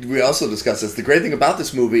 we also discussed this. The great thing about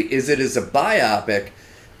this movie is it is a biopic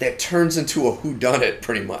that turns into a whodunit,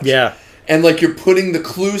 pretty much. Yeah. And like, you're putting the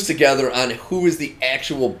clues together on who is the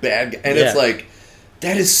actual bad guy. And it's like,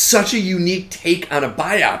 that is such a unique take on a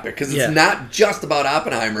biopic, because it's not just about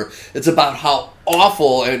Oppenheimer. It's about how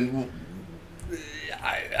awful, and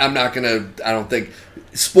I'm not going to, I don't think,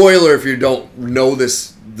 spoiler if you don't know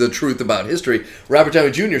the truth about history, Robert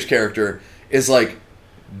Downey Jr.'s character is like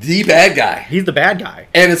the bad guy. He's the bad guy.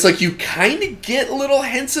 And it's like, you kind of get little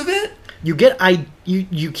hints of it.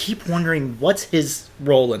 You keep wondering what's his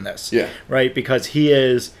role in this. Yeah. Right? Because he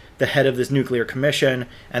is the head of this nuclear commission,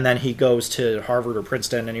 and then he goes to Harvard or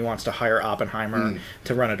Princeton and he wants to hire Oppenheimer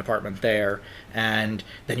to run a department there. And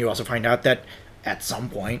then you also find out that at some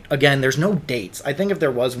point, again, there's no dates. I think if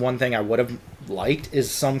there was one thing I would have liked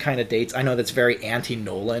is some kind of dates. I know that's very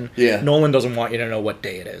anti-Nolan. Yeah. Nolan doesn't want you to know what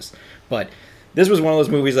day it is. But this was one of those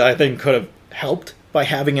movies that I think could have helped by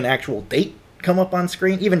having an actual date come up on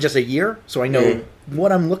screen, even just a year, so I know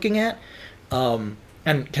what I'm looking at, and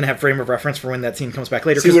can have frame of reference for when that scene comes back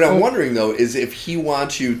later. See, what I'm wondering, though, is if he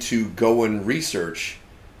wants you to go and research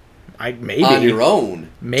maybe on your own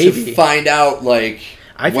to find out, like,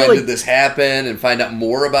 when did this happen, and find out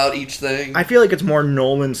more about each thing. I feel like it's more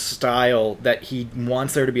Nolan's style that he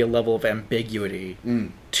wants there to be a level of ambiguity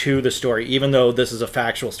to the story, even though this is a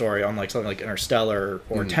factual story, unlike something like Interstellar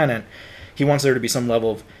or Tenet. He wants there to be some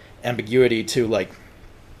level of ambiguity to, like,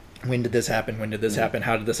 when did this happen,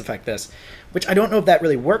 how did this affect this, which I don't know if that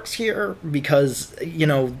really works here, because, you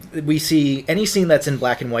know, we see any scene that's in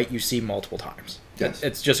black and white, you see multiple times. Yes.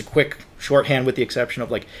 It's just a quick shorthand, with the exception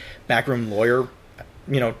of, like, backroom lawyer,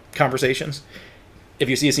 you know, conversations. If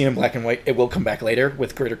you see a scene in black and white, it will come back later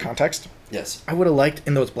with greater context. Yes. I would have liked,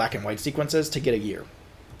 in those black and white sequences, to get a year.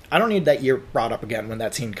 I don't need that year brought up again when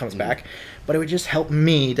that scene comes back, but it would just help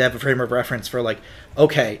me to have a frame of reference for, like,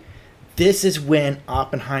 okay, this is when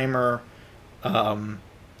Oppenheimer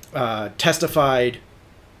testified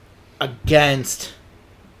against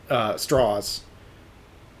Strauss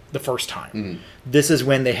the first time. This is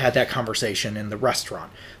when they had that conversation in the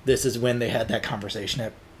restaurant. This is when they had that conversation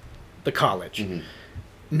at the college.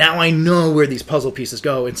 Now I know where these puzzle pieces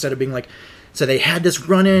go, instead of being like, so they had this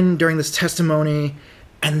run-in during this testimony,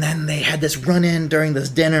 and then they had this run-in during this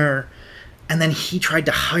dinner, and then he tried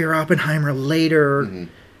to hire Oppenheimer later,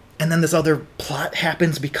 and then this other plot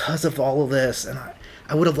happens because of all of this, and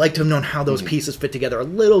I would have liked to have known how those pieces fit together a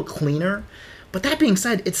little cleaner. But that being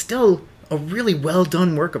said, it's still a really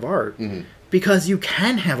well-done work of art, because you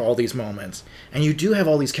can have all these moments, and you do have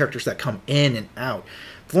all these characters that come in and out.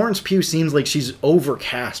 Florence Pugh seems like she's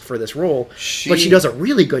overcast for this role, but she does a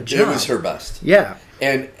really good job. It was her best. Yeah.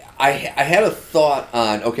 And I had a thought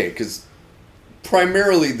on, okay, because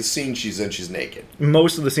primarily the scene she's in, she's naked.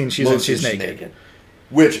 Most of the scenes she's in, she's naked.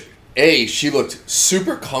 Which, she looked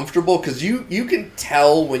super comfortable, because you can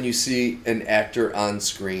tell when you see an actor on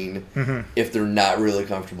screen if they're not really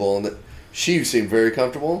comfortable, and she seemed very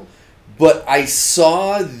comfortable. But I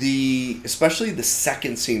saw especially the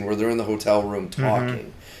second scene where they're in the hotel room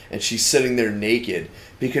talking, and she's sitting there naked,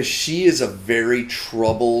 because she is a very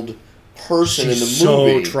troubled person in the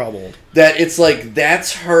movie. So troubled. That it's like,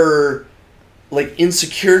 that's her, like,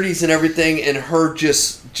 insecurities and everything, and her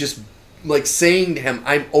just like saying to him,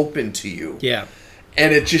 I'm open to you. Yeah.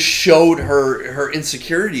 and it just showed her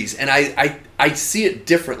insecurities, and I see it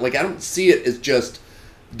different. Like, I don't see it as just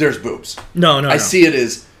there's boobs. No. I see it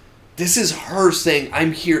as this is her saying,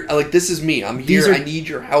 I'm here, like, this is me, I'm here, I need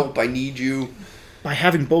your help, I need you. By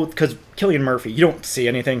having both, because Cillian Murphy, you don't see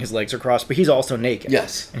anything, his legs are crossed, but he's also naked.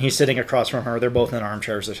 Yes. And he's sitting across from her. They're both in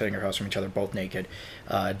armchairs. They're sitting across from each other, both naked.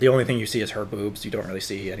 The only thing you see is her boobs. You don't really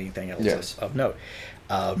see anything else of note.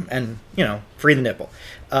 And, free the nipple.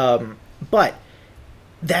 But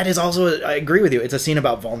that is also, I agree with you, it's a scene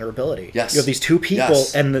about vulnerability. Yes. You have these two people,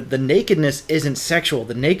 yes. and the nakedness isn't sexual.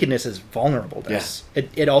 The nakedness is vulnerableness. Yeah.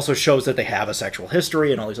 It also shows that they have a sexual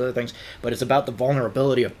history and all these other things, but it's about the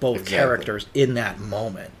vulnerability of both characters in that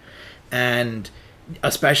moment. And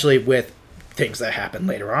especially with things that happen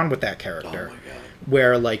later on with that character,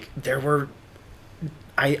 where, like, there were,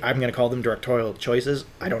 I'm going to call them directorial choices.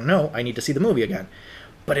 I don't know. I need to see the movie again.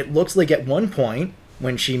 But it looks like at one point,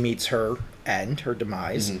 when she meets her end, her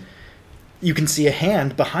demise, you can see a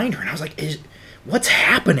hand behind her. And I was like, what's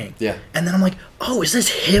happening? Yeah. And then I'm like, oh, is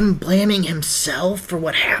this him blaming himself for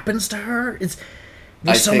what happens to her?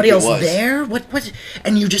 Was somebody else there? What?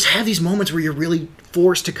 And you just have these moments where you're really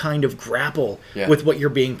forced to kind of grapple with what you're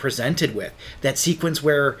being presented with. That sequence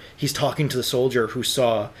where he's talking to the soldier who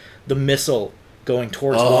saw the missile going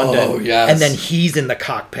towards London, and then he's in the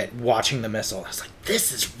cockpit watching the missile. I was like,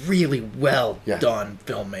 this is really well done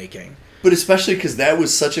filmmaking. But especially because that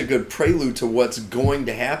was such a good prelude to what's going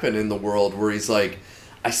to happen in the world, where he's like,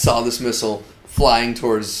 I saw this missile flying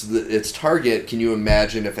towards its target. Can you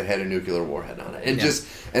imagine if it had a nuclear warhead on it? And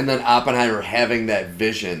and then Oppenheimer having that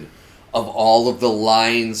vision of all of the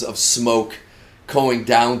lines of smoke going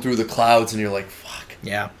down through the clouds, and you're like, fuck.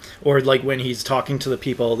 Yeah. Or like when he's talking to the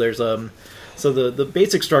people, there's so the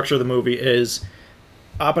basic structure of the movie is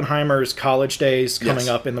Oppenheimer's college days coming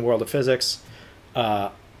up in the world of physics.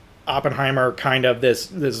 Oppenheimer, kind of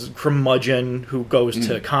this curmudgeon who goes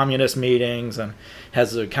to communist meetings and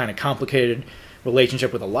has a kind of complicated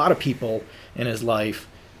relationship with a lot of people in his life.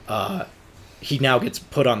 He now gets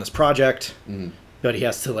put on this project, but he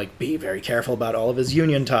has to, like, be very careful about all of his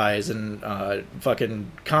union ties and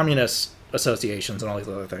fucking communist associations and all these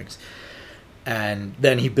other things. And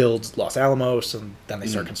then he builds Los Alamos, and then they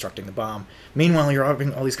start constructing the bomb. Meanwhile, you're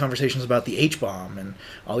having all these conversations about the H-bomb and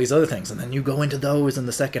all these other things, and then you go into those in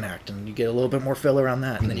the second act, and you get a little bit more filler on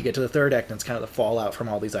that, and then you get to the third act, and it's kind of the fallout from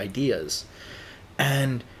all these ideas.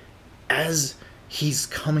 And as he's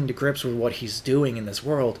coming to grips with what he's doing in this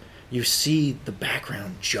world, you see the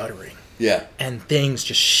background juddering. Yeah. And things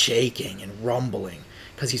just shaking and rumbling,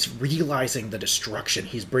 because he's realizing the destruction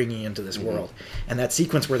he's bringing into this world. And that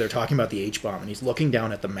sequence where they're talking about the H-bomb, and he's looking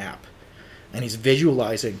down at the map, and he's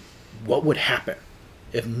visualizing what would happen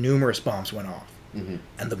if numerous bombs went off. And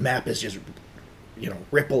the map is just,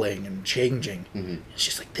 rippling and changing. It's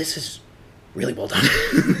just like, this is really well done.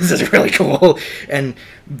 This is really cool and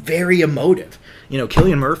very emotive.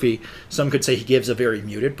 Cillian Murphy, some could say he gives a very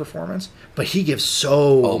muted performance, but he gives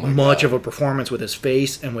so much of a performance with his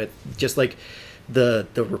face and with just, like, the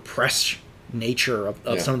repressed nature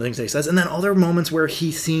of some of the things that he says. And then other moments where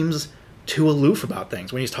he seems too aloof about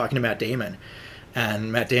things, when he's talking to Matt Damon.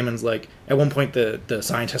 And Matt Damon's like, at one point the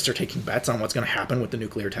scientists are taking bets on what's going to happen with the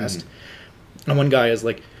nuclear test. And one guy is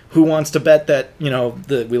like, who wants to bet that, we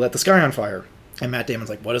let the sky on fire? And Matt Damon's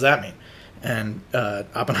like, what does that mean? And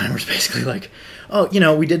Oppenheimer's basically like, oh,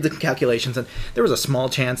 we did the calculations, and there was a small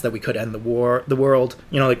chance that we could end the world,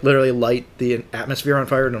 like literally light the atmosphere on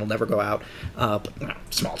fire and it'll never go out. But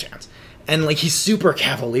small chance. And, like, he's super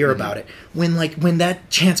cavalier about it. When that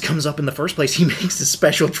chance comes up in the first place, he makes a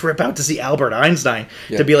special trip out to see Albert Einstein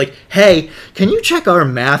to be like, hey, can you check our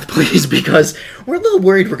math, please? Because we're a little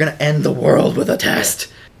worried we're going to end the world with a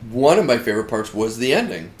test. One of my favorite parts was the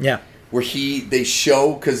ending. Yeah. Where they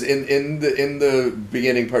show, because in the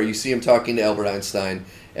beginning part, you see him talking to Albert Einstein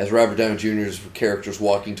as Robert Downey Jr.'s character's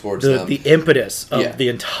walking towards them. The impetus of the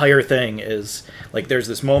entire thing is, like, there's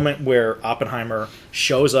this moment where Oppenheimer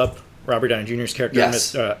shows up, Robert Downey Jr.'s character,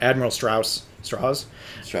 Admiral Strauss,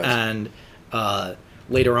 and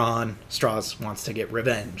later on, Strauss wants to get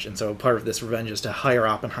revenge, and so part of this revenge is to hire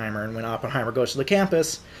Oppenheimer, and when Oppenheimer goes to the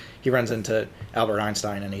campus, he runs into Albert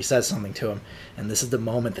Einstein, and he says something to him, and this is the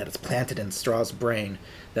moment that it's planted in Strauss' brain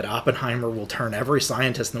that Oppenheimer will turn every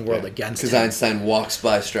scientist in the world against him. Because Einstein walks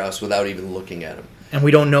by Strauss without even looking at him. And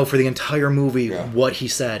we don't know for the entire movie what he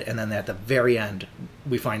said, and then at the very end,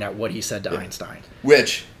 we find out what he said to Einstein.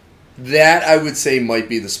 Which... that, I would say, might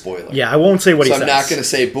be the spoiler. Yeah, I won't say what he says. So I'm not going to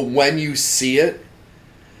say it, but when you see it,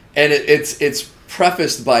 and it's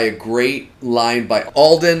prefaced by a great line by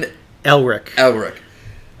Alden Ehrenreich.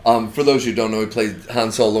 For those who don't know, he played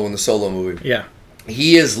Han Solo in the Solo movie. Yeah.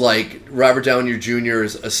 he is like Robert Downey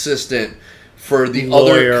Jr.'s assistant for the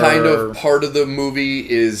Lawyer. other kind of part of the movie.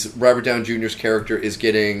 Is Robert Downey Jr.'s character is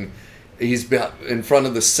getting... He's in front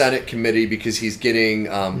of the Senate committee because he's getting...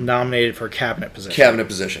 nominated for a cabinet position. Cabinet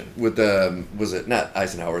position. With the... Was it... Not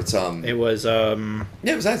Eisenhower. It's... It was... Yeah,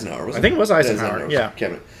 it was Eisenhower, wasn't it? I think it was Eisenhower, yeah.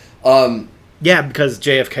 Cabinet. Yeah, because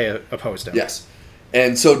JFK opposed him. Yes.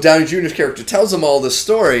 And so Downey Jr.'s character tells him all this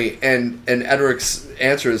story, and Edric's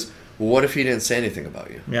answer is, well, what if he didn't say anything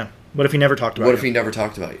about you? Yeah. What if he never talked about you? What if he never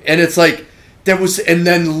talked about you? And it's like... That was, and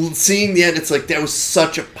then seeing the end, it's like that was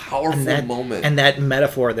such a powerful moment. And that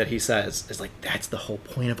metaphor that he says is like, that's the whole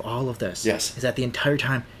point of all of this. Yes. Is that the entire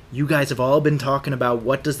time you guys have all been talking about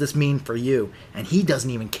what does this mean for you, and he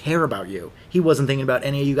doesn't even care about you. He wasn't thinking about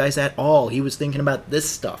any of you guys at all. He was thinking about this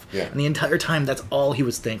stuff. Yeah. And the entire time, that's all he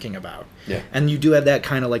was thinking about. Yeah. And you do have that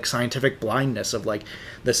kind of like scientific blindness of like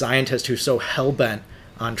the scientist who's so hell bent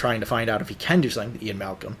on trying to find out if he can do something to Ian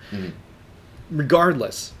Malcolm. Mm-hmm.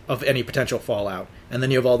 Regardless of any potential fallout. And then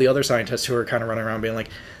you have all the other scientists who are kind of running around being like,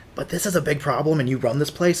 but this is a big problem and you run this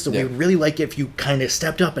place, so we'd really like if you kind of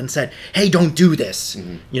stepped up and said, hey, don't do this.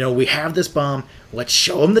 Mm-hmm. You know, we have this bomb. Let's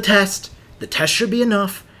show them the test. The test should be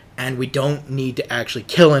enough, and we don't need to actually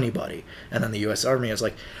kill anybody. And then the U.S. Army is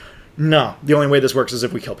like, no, the only way this works is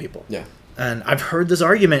if we kill people. Yeah. And I've heard this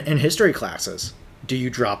argument in history classes. Do you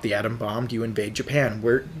drop the atom bomb? Do you invade Japan?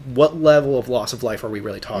 What level of loss of life are we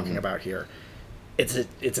really talking about here? It's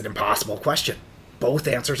an impossible question. Both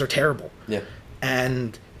answers are terrible. Yeah.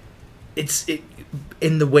 And it's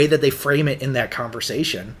in the way that they frame it in that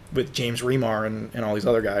conversation with James Remar and all these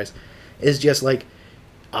other guys is just like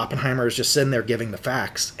Oppenheimer is just sitting there giving the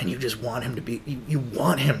facts, and you just want him to be you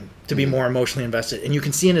want him to be more emotionally invested, and you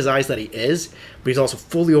can see in his eyes that he is, but he's also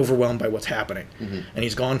fully overwhelmed by what's happening. Mm-hmm. And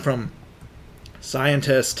he's gone from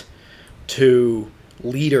scientist to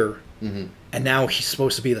leader. Mm-hmm. And now he's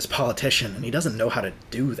supposed to be this politician, and he doesn't know how to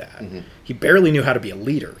do that. Mm-hmm. He barely knew how to be a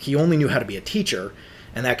leader. He only knew how to be a teacher,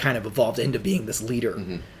 and that kind of evolved into being this leader.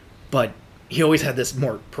 Mm-hmm. But he always had this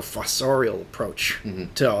more professorial approach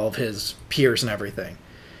to all of his peers and everything.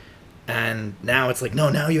 And now it's like, no,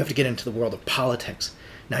 now you have to get into the world of politics.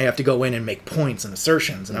 Now you have to go in and make points and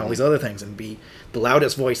assertions and all these other things and be the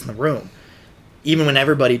loudest voice in the room, even when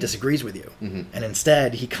everybody disagrees with you. Mm-hmm. And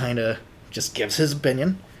instead, he kind of just gives his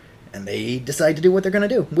opinion, and they decide to do what they're going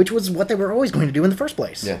to do, which was what they were always going to do in the first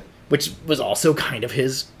place. Yeah. Which was also kind of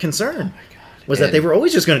his concern. Oh my God. Was that they were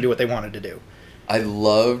always just going to do what they wanted to do. I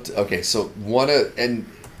loved... Okay, so and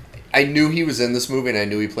I knew he was in this movie, and I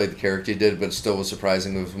knew he played the character he did, but it still was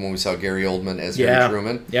surprising when we saw Gary Oldman as Harry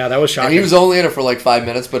Truman. Yeah, that was shocking. And he was only in it for like 5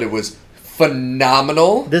 minutes, but it was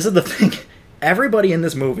phenomenal. This is the thing. Everybody in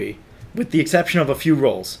this movie, with the exception of a few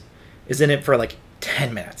roles, is in it for like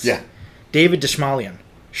 10 minutes. Yeah. David Dashmalian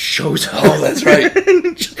shows up. Oh, that's right.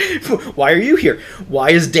 Why are you here?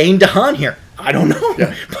 Why is Dane DeHaan here? I don't know.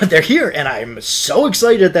 Yeah. But they're here, and I'm so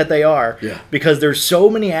excited that they are. Yeah. Because there's so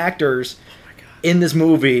many actors in this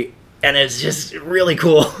movie, and it's just really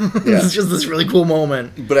cool. Yeah. It's just this really cool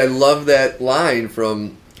moment. But I love that line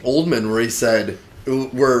from Oldman where he said,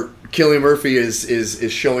 where Cillian Murphy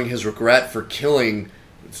is showing his regret for killing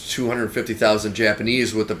 250,000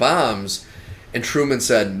 Japanese with the bombs. And Truman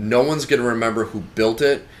said, no one's going to remember who built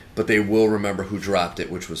it, but they will remember who dropped it,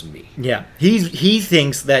 which was me. Yeah. He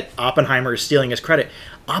thinks that Oppenheimer is stealing his credit.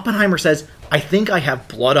 Oppenheimer says, I think I have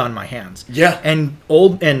blood on my hands. Yeah. And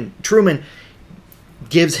Truman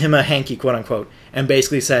gives him a hanky, quote unquote, and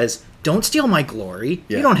basically says, don't steal my glory.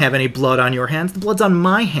 Yeah. You don't have any blood on your hands. The blood's on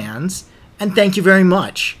my hands, and thank you very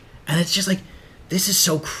much. And it's just like, this is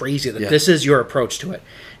so crazy that this is your approach to it,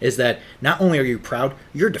 is that not only are you proud,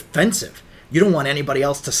 you're defensive. You don't want anybody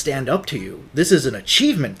else to stand up to you. This is an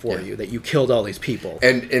achievement for you that you killed all these people.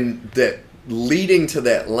 And that leading to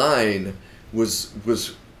that line was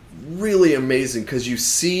really amazing, because you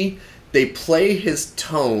see they play his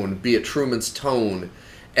tone, be it Truman's tone,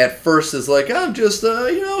 at first is like, I'm just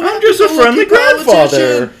I'm just a friendly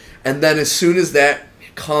grandfather. And then as soon as that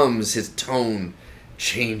comes, his tone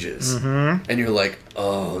changes. Mm-hmm. And you're like,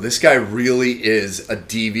 oh, this guy really is a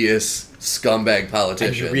devious scumbag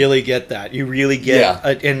politician. And you really get that. You really get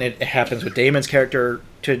and it happens with Damon's character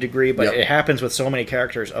to a degree, but it happens with so many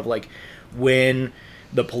characters of like when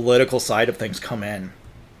the political side of things come in,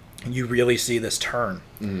 you really see this turn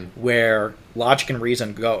where logic and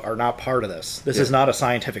reason are not part of this. This is not a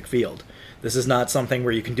scientific field. This is not something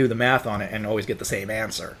where you can do the math on it and always get the same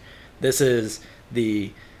answer. This is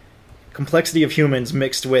the complexity of humans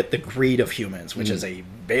mixed with the greed of humans, which is a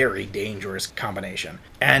very dangerous combination.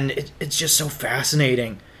 And it's just so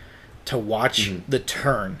fascinating to watch the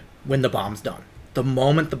turn when the bomb's done. The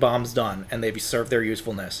moment the bomb's done and they've served their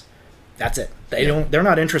usefulness, that's it. They're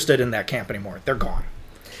not interested in that camp anymore. They're gone.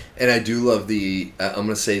 And I do love the I'm going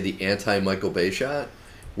to say the anti-Michael Bay shot,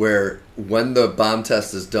 where when the bomb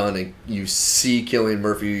test is done and you see Cillian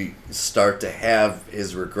Murphy start to have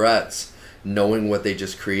his regrets, knowing what they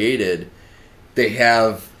just created, they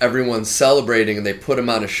have everyone celebrating and they put him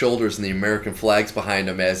on his shoulders and the American flag's behind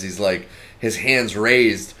him as he's like, his hands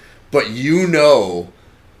raised, but you know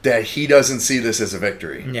that he doesn't see this as a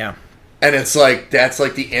victory. Yeah. And it's like, that's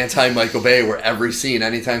like the anti-Michael Bay, where every scene,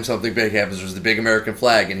 anytime something big happens, there's the big American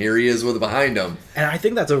flag, and here he is with it behind him. And I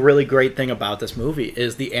think that's a really great thing about this movie,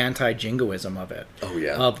 is the anti-jingoism of it. Oh,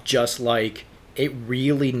 yeah. Of just like, it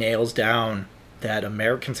really nails down that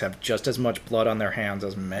Americans have just as much blood on their hands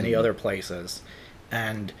as many other places,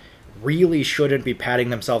 and really shouldn't be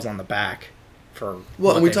patting themselves on the back for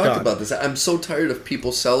well, and we they've talked done. about this. I'm so tired of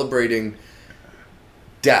people celebrating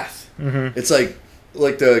death. Mm-hmm. It's like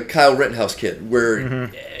the Kyle Rittenhouse kid, where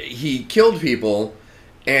he killed people,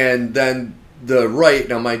 and then the right,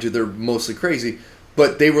 now mind you, they're mostly crazy,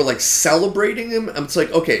 but they were like celebrating him. It's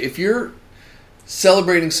like, okay, if you're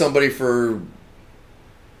celebrating somebody for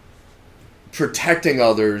protecting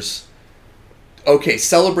others, okay,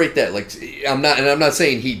 celebrate that. Like, I'm not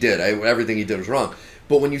saying he did. Everything he did was wrong.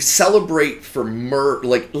 But when you celebrate for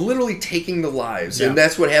like literally taking the lives, and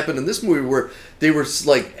that's what happened in this movie, where they were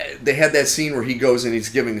like, they had that scene where he goes and he's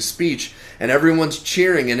giving a speech, and everyone's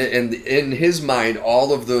cheering, and in his mind,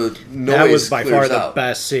 all of the noise that was by far out. the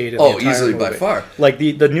best scene in the entire easily movie. By far. Like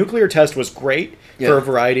the nuclear test was great for a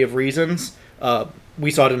variety of reasons. We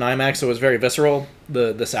saw it in IMAX, so it was very visceral.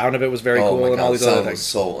 The sound of it was very cool, and all these other things. Was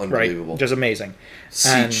so unbelievable, right? Just amazing.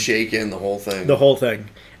 Seat shaking, the whole thing. The whole thing.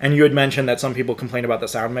 And you had mentioned that some people complain about the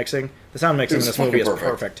sound mixing. The sound mixing in this movie is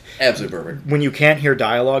perfect. Absolutely perfect. When you can't hear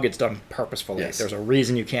dialogue, it's done purposefully. Yes. There's a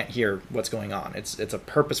reason you can't hear what's going on. It's a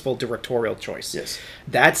purposeful directorial choice. Yes.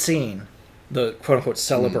 That scene, the quote-unquote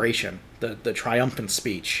celebration, the triumphant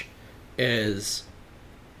speech, is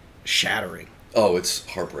shattering. Oh, it's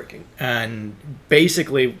heartbreaking. And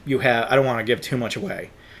basically, you have, I don't want to give too much away,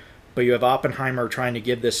 but you have Oppenheimer trying to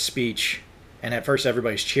give this speech, and at first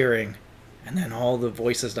everybody's cheering, and then all the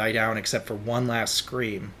voices die down except for one last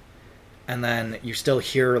scream. And then you still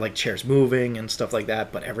hear like chairs moving and stuff like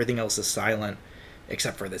that, but everything else is silent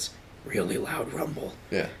except for this really loud rumble.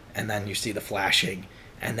 Yeah. And then you see the flashing,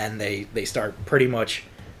 and then they start pretty much,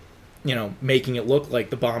 making it look like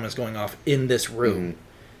the bomb is going off in this room.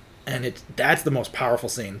 And that's the most powerful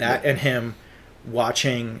scene. That and him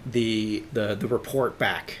watching the report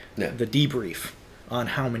back, the debrief on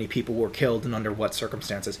how many people were killed and under what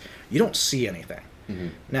circumstances. You don't see anything.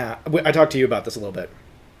 Now, I talked to you about this a little bit.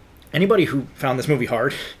 Anybody who found this movie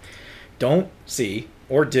hard, don't see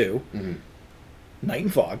or do Night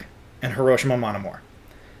and Fog and Hiroshima Mon Amour.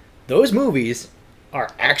 Those movies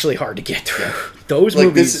are actually hard to get through. Those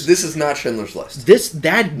movies. This is not Schindler's List.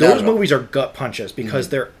 Those movies are gut punches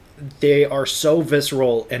because they are so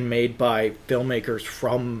visceral and made by filmmakers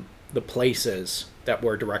from the places that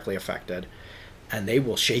were directly affected, and they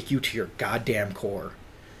will shake you to your goddamn core.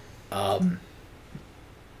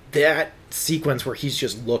 That sequence where he's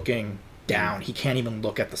just looking down, he can't even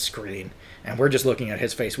look at the screen, and we're just looking at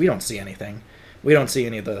his face. We don't see anything. We don't see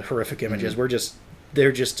any of the horrific images.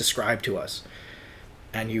 They're just described to us.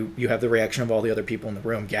 And you have the reaction of all the other people in the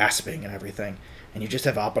room gasping and everything. And you just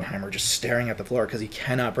have Oppenheimer just staring at the floor because he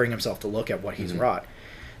cannot bring himself to look at what he's wrought.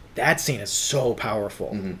 That scene is so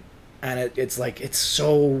powerful. And it's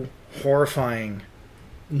so horrifying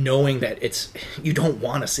knowing that you don't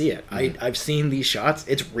want to see it. I've seen these shots.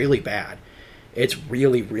 It's really bad. It's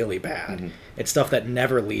really, really bad. It's stuff that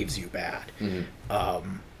never leaves you bad.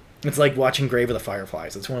 It's like watching Grave of the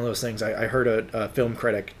Fireflies. It's one of those things. I heard a film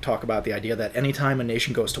critic talk about the idea that anytime a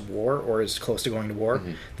nation goes to war or is close to going to war,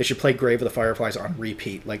 they should play Grave of the Fireflies on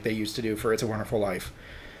repeat like they used to do for It's a Wonderful Life.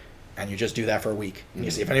 And you just do that for a week. And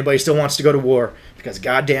you see if anybody still wants to go to war, because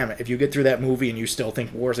God damn it, if you get through that movie and you still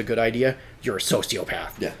think war is a good idea, you're a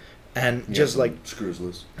sociopath. Yeah. And just like screws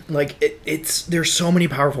loose. Like there's so many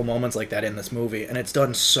powerful moments like that in this movie, and it's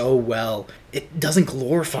done so well. It doesn't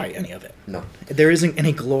glorify any of it. No, there isn't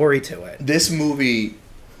any glory to it. This movie,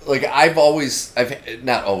 like I've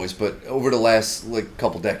not always, but over the last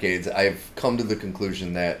couple decades, I've come to the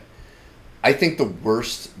conclusion that I think the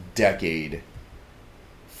worst decade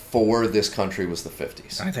for this country was the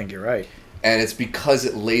 50s. I think you're right. And it's because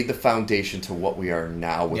it laid the foundation to what we are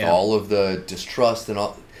now with all of the distrust and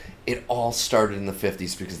all. It all started in the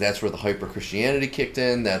 50s because that's where the hyper-Christianity kicked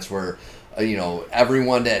in. That's where,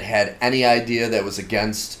 everyone that had any idea that was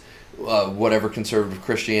against whatever conservative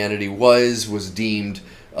Christianity was deemed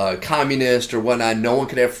communist or whatnot. No one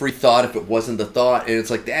could have free thought if it wasn't the thought. And it's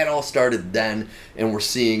like that all started then, and we're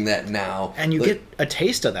seeing that now. And you get a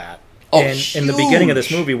taste of that in the huge. beginning of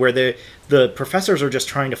this movie, where the professors are just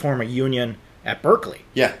trying to form a union at Berkeley.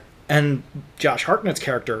 Yeah. And Josh Hartnett's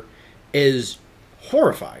character is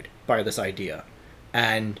horrified by this idea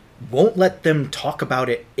and won't let them talk about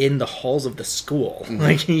it in the halls of the school. Mm-hmm.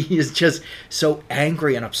 Like, he is just so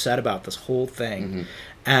angry and upset about this whole thing. Mm-hmm.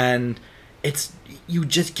 And you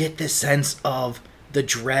just get this sense of the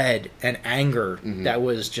dread and anger that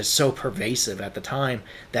was just so pervasive at the time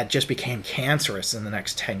that just became cancerous in the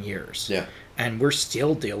next 10 years. Yeah. And we're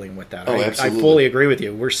still dealing with that. Oh, absolutely. I fully agree with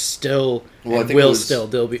you. We're still,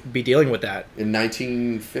 still be dealing with that. In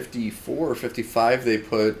 1954 or 55, they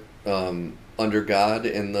put Under God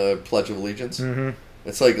in the Pledge of Allegiance. Mm-hmm.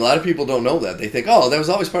 It's like, a lot of people don't know that. They think, that was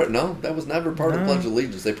always part of... No, that was never part of the Pledge of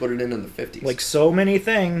Allegiance. They put it in the 50s. Like so many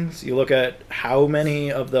things, you look at how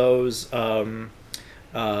many of those army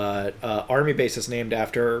bases named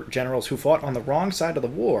after generals who fought on the wrong side of the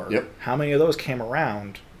war, how many of those came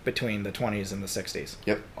around between the 20s and the 60s?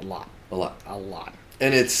 Yep. A lot.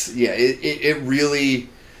 And it's, it really...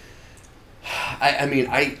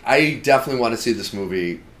 I definitely want to see this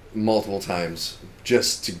movie multiple times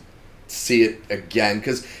just to see it again,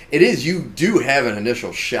 because you do have an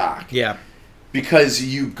initial shock. Yeah. Because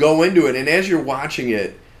you go into it, and as you're watching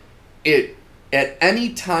it at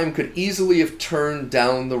any time could easily have turned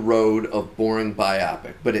down the road of boring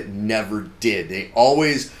biopic, but it never did. They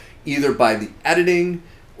always, either by the editing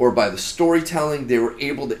or by the storytelling, they were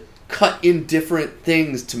able to cut in different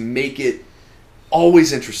things to make it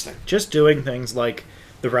always interesting. Just doing things like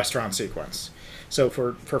the restaurant sequence. So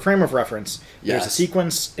for frame of reference, there's a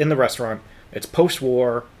sequence in the restaurant. It's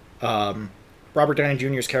post-war. Robert Downey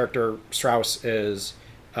Jr.'s character, Strauss, is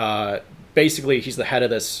basically, he's the head of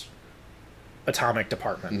this atomic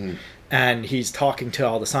department. Mm-hmm. And he's talking to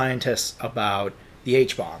all the scientists about the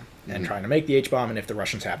H-bomb and trying to make the H-bomb, and if the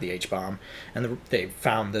Russians have the H-bomb. And they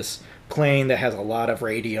found this plane that has a lot of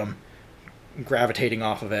radium gravitating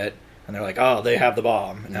off of it. And they're like, they have the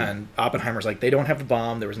bomb. Mm-hmm. And Oppenheimer's like, they don't have the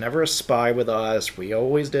bomb. There was never a spy with us. We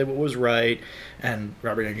always did what was right. And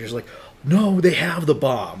Robert Downey Jr.'s like, no, they have the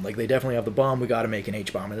bomb. Like, they definitely have the bomb. We got to make an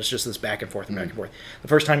H-bomb. And it's just this back and forth and back and forth. The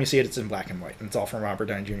first time you see it, it's in black and white. And it's all from Robert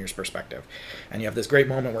Downey Jr.'s perspective. And you have this great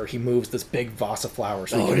moment where he moves this big vase of flowers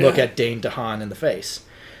so you can look at Dane DeHaan in the face.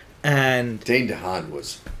 And Dane DeHaan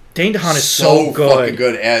is so good. Fucking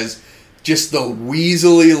good as... just the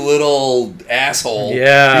weaselly little asshole.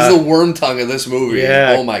 Yeah. He's the worm tongue of this movie.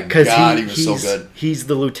 Yeah. Oh my God, he was so good. He's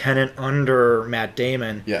the lieutenant under Matt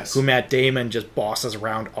Damon. Yes. Who Matt Damon just bosses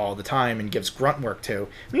around all the time and gives grunt work to.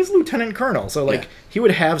 And he's a lieutenant colonel, so he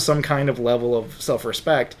would have some kind of level of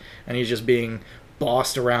self-respect, and he's just being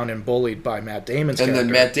bossed around and bullied by Matt Damon's character. And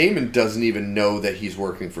then Matt Damon doesn't even know that he's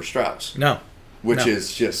working for Strauss. No. Which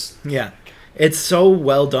is just... Yeah. It's so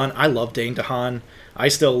well done. I love Dane DeHaan. I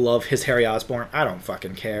still love his Harry Osborn. I don't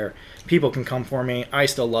fucking care. People can come for me. I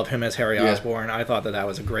still love him as Harry Osborn. I thought that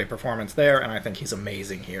was a great performance there, and I think he's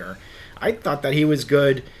amazing here. I thought that he was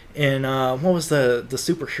good in, what was the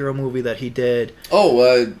superhero movie that he did?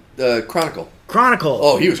 Chronicle. Chronicle.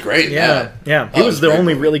 Oh, he was great. Yeah. He was the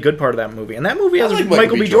only really good part of that movie. And that movie has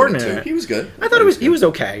Michael B. Jordan in it. He was good. I thought he was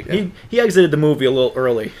okay. Yeah. He exited the movie a little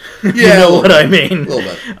early. Yeah. You know what I mean? A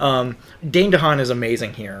little bit. Dane DeHaan is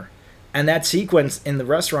amazing here. And that sequence in the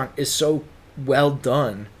restaurant is so well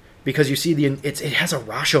done because you see it has a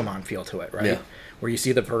Rashomon feel to it, right? Yeah. Where you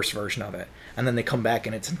see the first version of it, and then they come back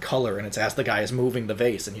and it's in color, and it's as the guy is moving the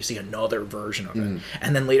vase, and you see another version of it,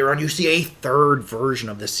 and then later on you see a third version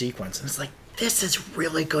of this sequence, and it's like, this is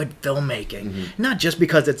really good filmmaking. Not just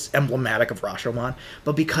because it's emblematic of Rashomon,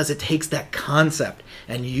 but because it takes that concept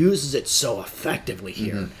and uses it so effectively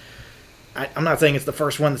here. I'm not saying it's the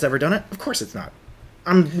first one that's ever done it. Of course it's not.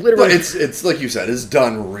 I'm literally... But it's like you said, it's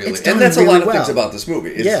done really... It's done and that's really a lot of well. things about this movie.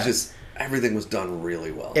 It's just... Everything was done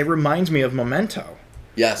really well. It reminds me of Memento.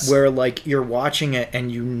 Yes. Where, like, you're watching it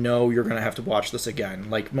and you know you're going to have to watch this again.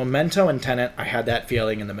 Like, Memento and Tenet, I had that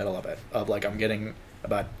feeling in the middle of it. Of, like, I'm getting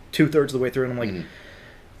about 2/3 of the way through and I'm like,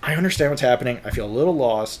 I understand what's happening. I feel a little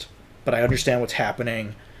lost, but I understand what's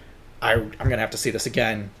happening. I'm going to have to see this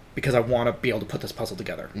again because I want to be able to put this puzzle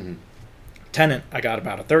together. Tenet, I got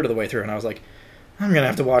about 1/3 of the way through and I was like, I'm going to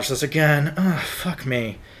have to watch this again. Oh, fuck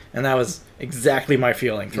me. And that was exactly my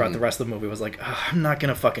feeling throughout the rest of the movie. It was like, I'm not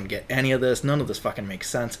going to fucking get any of this. None of this fucking makes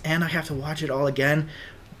sense. And I have to watch it all again.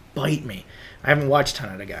 Bite me. I haven't watched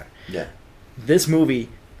Tenet again. Yeah. This movie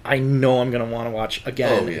I know I'm going to want to watch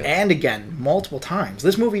again and again, multiple times.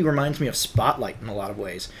 This movie reminds me of Spotlight in a lot of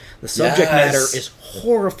ways. The subject matter is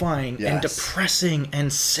horrifying and depressing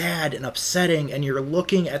and sad and upsetting, and you're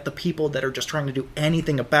looking at the people that are just trying to do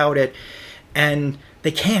anything about it, and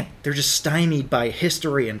they can't. They're just stymied by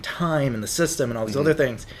history and time and the system and all these other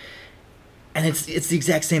things. And it's the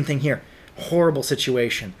exact same thing here. Horrible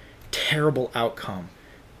situation, terrible outcome,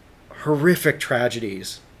 horrific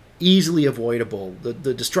tragedies, easily avoidable,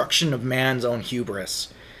 the destruction of man's own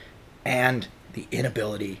hubris, and the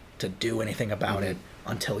inability to do anything about it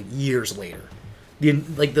until years later.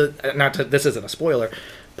 This isn't a spoiler.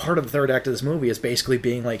 Part of the third act of this movie is basically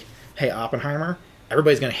being like, hey, Oppenheimer,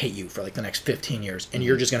 everybody's going to hate you for like the next 15 years, and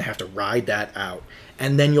you're just going to have to ride that out,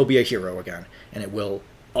 and then you'll be a hero again, and it will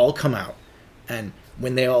all come out. And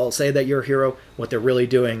when they all say that you're a hero, what they're really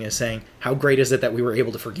doing is saying, how great is it that we were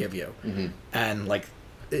able to forgive you? And like,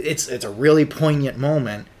 it's a really poignant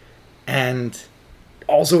moment, and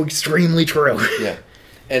also extremely true. Yeah.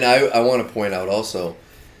 And I want to point out also,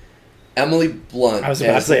 Emily Blunt. I was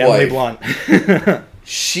about to say Emily Blunt.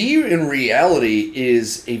 She, in reality,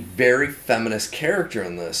 is a very feminist character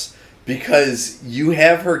in this, because you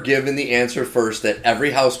have her given the answer first that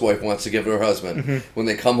every housewife wants to give to her husband when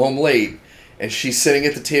they come home late. And she's sitting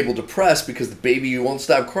at the table depressed because the baby won't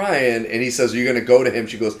stop crying. And he says, are you going to go to him?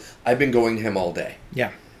 She goes, I've been going to him all day.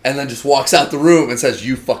 Yeah. And then just walks out the room and says,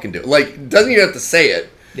 you fucking do it. Like, doesn't even have to say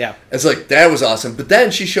it. Yeah. It's like, that was awesome. But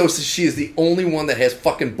then she shows that she is the only one that has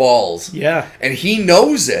fucking balls. Yeah. And he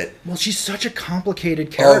knows it. Well, she's such a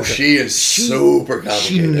complicated character. Oh, she is super complicated.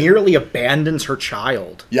 She nearly abandons her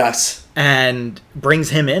child. Yes. And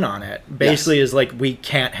brings him in on it. Basically is like, we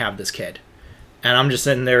can't have this kid. And I'm just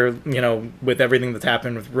sitting there, with everything that's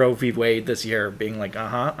happened with Roe v. Wade this year, being like,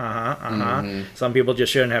 Some people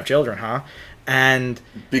just shouldn't have children, huh? And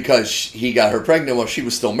because he got her pregnant while she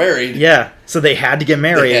was still married. Yeah, so they had to get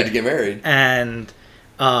married. And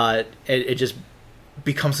it just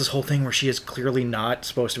becomes this whole thing where she is clearly not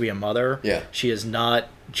supposed to be a mother. Yeah. She doesn't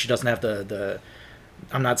have the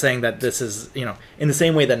I'm not saying that this is, in the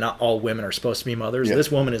same way that not all women are supposed to be mothers,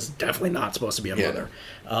 this woman is definitely not supposed to be a mother.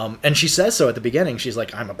 And she says so at the beginning. She's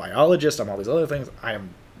like, I'm a biologist, I'm all these other things.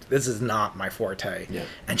 This is not my forte. Yeah.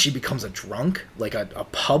 And she becomes a drunk, like a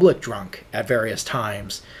public drunk at various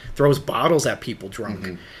times, throws bottles at people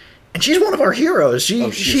drunk. And she's one of our heroes.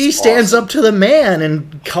 She stands up to the man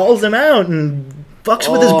and calls him out and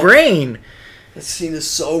fucks with his brain. That scene is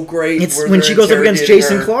so great. It's when she goes up against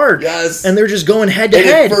Jason Clarke. Yes. And they're just going head to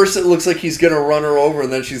head. At first it looks like he's going to run her over, and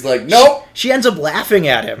then she's like, nope. She ends up laughing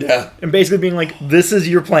at him. Yeah. And basically being like, this is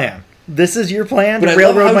your plan. This is your plan to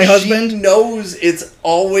railroad my husband? She knows it's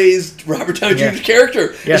always Robert Downey Jr.'s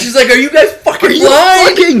character. Yeah. And she's like, are you guys fucking blind? Are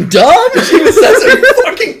you fucking dumb? She says, are you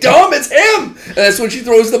fucking dumb? It's him. And that's when she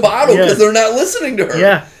throws the bottle because they're not listening to her.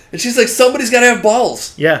 Yeah. And she's like, somebody's got to have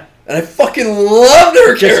balls. Yeah. And I fucking loved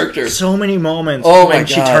her character. So many moments when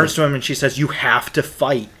she turns to him and she says, you have to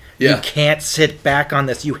fight. Yeah. You can't sit back on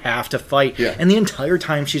this. You have to fight. Yeah. And the entire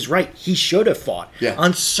time she's right. He should have fought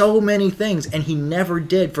on so many things, and he never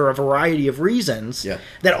did for a variety of reasons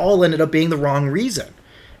that all ended up being the wrong reason.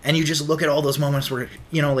 And you just look at all those moments where,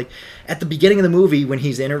 like at the beginning of the movie when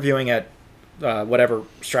he's interviewing at whatever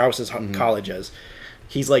Strauss's college is,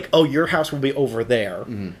 he's like, oh, your house will be over there.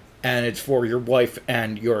 And it's for your wife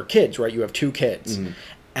and your kids, right? You have 2 kids.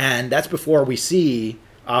 And that's before we see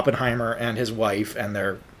Oppenheimer and his wife and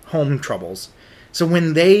their home troubles. So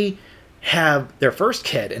when they have their first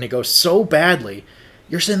kid and it goes so badly,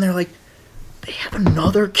 you're sitting there like, they have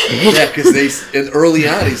another kid? Yeah, because early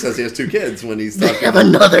on he says he has 2 kids when he's talking. They have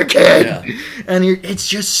another kid! Yeah. And it's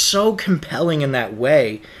just so compelling in that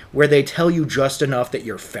way where they tell you just enough that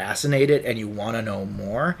you're fascinated and you want to know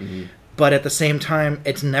more. But at the same time,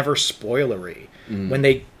 it's never spoilery. When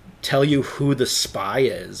they tell you who the spy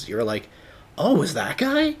is, you're like, oh, is that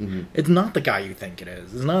guy? It's not the guy you think it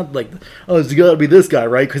is. It's not like, oh, it's got to be this guy,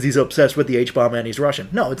 right? Because he's obsessed with the H-bomb and he's Russian.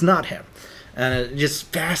 No, it's not him. And just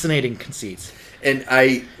fascinating conceits. And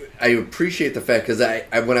I appreciate the fact, because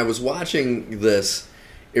when I was watching this,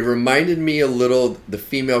 it reminded me a little the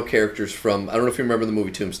female characters from, I don't know if you remember the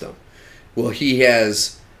movie Tombstone. Well, he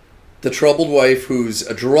has the troubled wife who's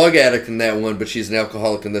a drug addict in that one, but she's an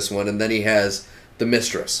alcoholic in this one, and then he has the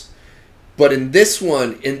mistress. But in this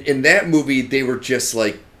one, in that movie, they were just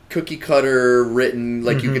like cookie cutter written,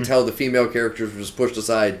 like you could tell the female characters were just pushed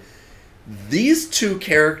aside. These 2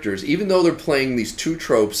 characters, even though they're playing these 2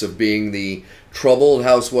 tropes of being the troubled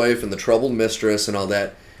housewife and the troubled mistress and all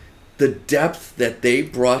that, the depth that they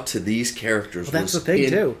brought to these characters that's was the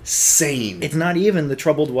thing, insane. It's not even the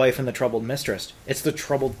troubled wife and the troubled mistress. It's the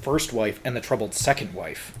troubled first wife and the troubled second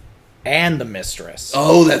wife. And the mistress.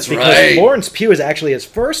 Oh, that's right. Because Florence Pugh is actually his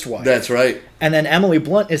first wife. That's right. And then Emily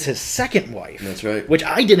Blunt is his second wife. That's right. Which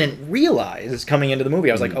I didn't realize coming into the movie.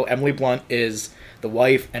 I was like, oh, Emily Blunt is the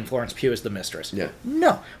wife and Florence Pugh is the mistress. Yeah.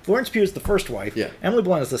 No. Florence Pugh is the first wife. Yeah. Emily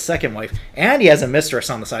Blunt is the second wife. And he has a mistress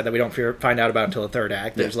on the side that we don't find out about until the third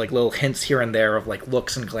act. There's like little hints here and there of like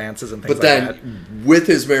looks and glances and things like that. But then with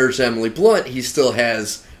his marriage to Emily Blunt, he still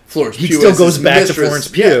has Florence Pugh. He still goes back mistress. to Florence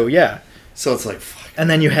Pugh, yeah. So it's like, fuck. And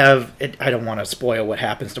then you have, I don't want to spoil what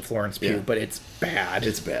happens to Florence Pugh, but it's bad.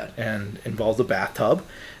 It's bad. And involves a bathtub,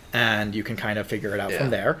 and you can kind of figure it out from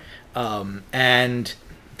there. And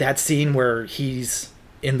that scene where he's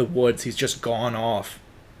in the woods, he's just gone off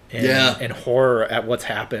in horror at what's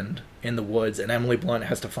happened in the woods, and Emily Blunt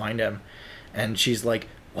has to find him. And she's like,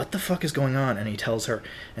 what the fuck is going on? And he tells her,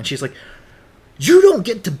 and she's like, you don't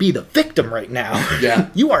get to be the victim right now. Yeah.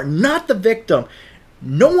 You are not the victim.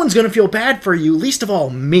 No one's going to feel bad for you, least of all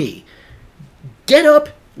me. Get up,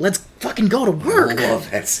 let's fucking go to work. I love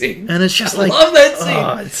that scene. And it's just I love that scene.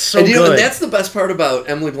 Oh, it's so and, good. And that's the best part about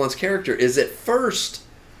Emily Blunt's character is at first...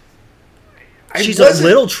 She's a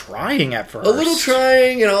little trying at first. A little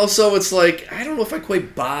trying, and also it's like, I don't know if I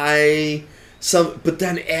quite buy some... But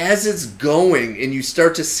then as it's going, and you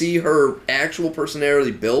start to see her actual personality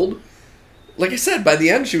build, like I said, by the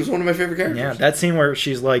end, she was one of my favorite characters. Yeah, that scene where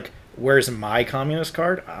she's like... Where's my communist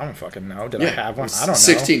card? I don't fucking know. Did I have one? I don't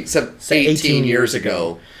know. 18 years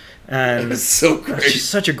ago. And it was so great. She's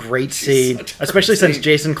such a great scene. Especially since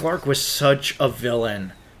Jason Clarke was such a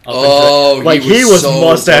villain. He was so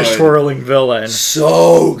mustache twirling villain.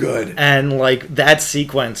 So good. And like that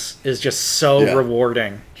sequence is just so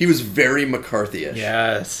rewarding. He was very McCarthy-ish.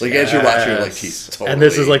 Yes. Like as you're watching, you're like, he's totally... And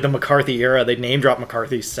this is like the McCarthy era. They name drop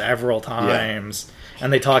McCarthy several times. Yeah.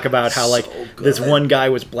 And they talk about how, like, this one guy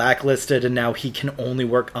was blacklisted and now he can only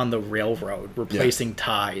work on the railroad, replacing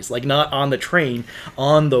ties. Like, not on the train,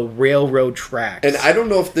 on the railroad tracks. And I don't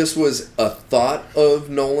know if this was a thought of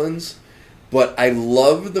Nolan's, but I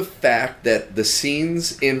love the fact that the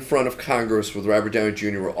scenes in front of Congress with Robert Downey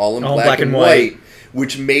Jr. were all in black and white,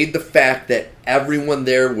 which made the fact that everyone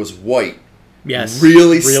there was white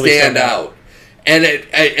really stand out. And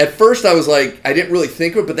at first I was like, I didn't really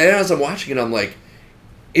think of it, but then as I'm watching it, I'm like,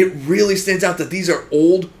 it really stands out that these are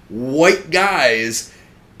old white guys,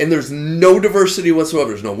 and there's no diversity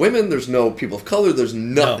whatsoever. There's no women, there's no people of color, there's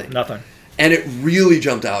nothing. No, nothing. And it really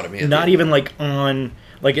jumped out at me. Not even like on...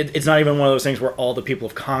 Like, it's not even one of those things where all the people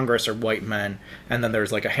of Congress are white men, and then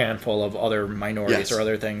there's like a handful of other minorities or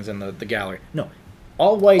other things in the gallery. No.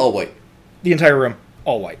 All white. All white. The entire room,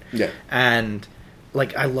 all white. Yeah. And,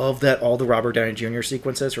 like, I love that all the Robert Downey Jr.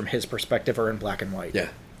 sequences from his perspective are in black and white. Yeah.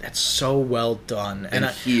 That's so well done. And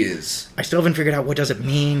he is. I still haven't figured out what does it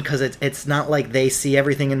mean, because it's not like they see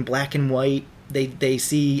everything in black and white. They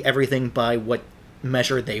see everything by what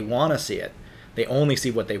measure they want to see it. They only see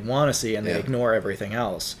what they want to see, and they ignore everything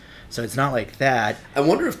else. So it's not like that. I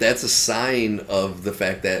wonder if that's a sign of the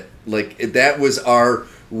fact that, like, that was our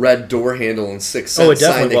red door handle in Sixth Sense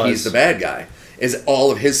sign that he's the bad guy. Is all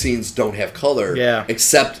of his scenes don't have color,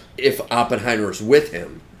 except if Oppenheimer's with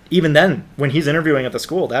him. Even then, when he's interviewing at the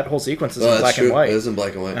school, that whole sequence is in black and white. It is in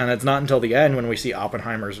black and white. And it's not until the end when we see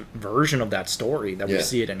Oppenheimer's version of that story that we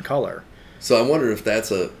see it in color. So I wonder if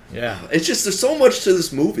that's a... Yeah. It's just, there's so much to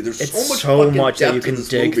this movie. There's so much that you can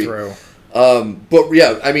dig through. But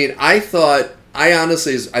yeah, I mean, I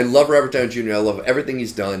honestly, I love Robert Downey Jr. I love everything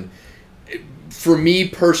he's done. For me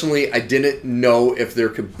personally, I didn't know if there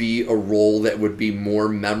could be a role that would be more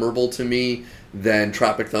memorable to me than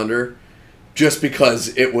Tropic Thunder. Just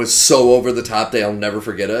because it was so over the top that I'll never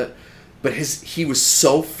forget it. But he was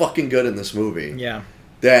so fucking good in this movie. Yeah.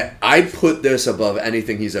 That I put this above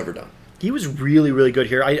anything he's ever done. He was really, really good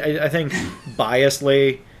here. I think,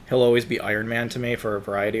 biasly, he'll always be Iron Man to me for a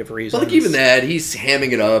variety of reasons. But like even that, he's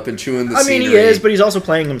hamming it up and chewing the scenery. I mean, he is, but he's also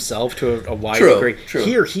playing himself to a wide degree. True.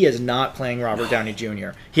 Here, he is not playing Robert Downey Jr.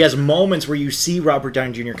 He has moments where you see Robert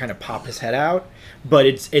Downey Jr. kind of pop his head out, but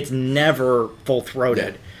it's never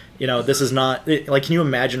full-throated. Yeah. You know, this is not... Like, can you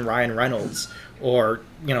imagine Ryan Reynolds or,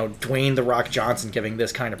 you know, Dwayne "The Rock" Johnson giving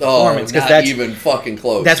this kind of performance? Not that's, even fucking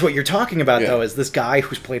close. That's what you're talking about, though, is this guy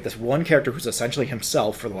who's played this one character who's essentially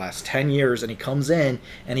himself for the last 10 years, and he comes in,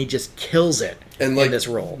 and he just kills it in this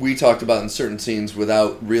role. We talked about in certain scenes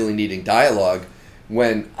without really needing dialogue,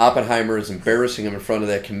 when Oppenheimer is embarrassing him in front of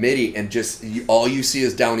that committee, and just all you see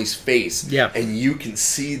is Downey's face, and you can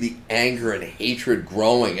see the anger and hatred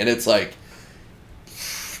growing, and it's like...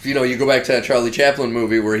 you go back to that Charlie Chaplin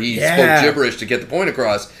movie where he Yeah. spoke gibberish to get the point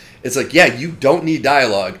across. It's like, yeah, you don't need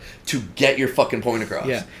dialogue to get your fucking point across.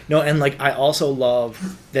 Yeah. No, and like I also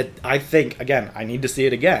love that. I think again, I need to see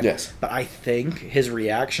it again. Yes. But I think his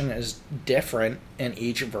reaction is different in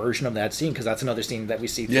each version of that scene because that's another scene that we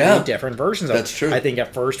see three different versions of. That's true. I think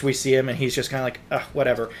at first we see him and he's just kind of like,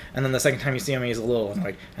 whatever. And then the second time you see him, he's a little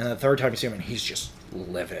annoyed. And then the third time you see him, and he's just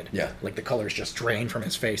livid. Yeah. Like the colors just drain from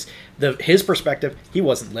his face. His perspective, he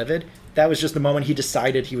wasn't livid. That was just the moment he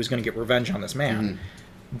decided he was going to get revenge on this man. Mm-hmm.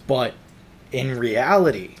 But in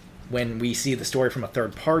reality, when we see the story from a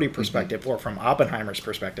third-party perspective or from Oppenheimer's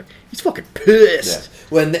perspective, he's fucking pissed. Yeah.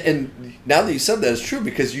 Well, and now that you said that, it's true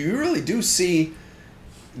because you really do see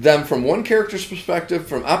them from one character's perspective,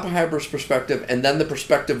 from Oppenheimer's perspective, and then the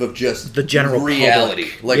perspective of just the general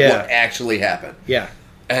reality, public. like what actually happened. Yeah.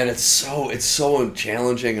 And it's so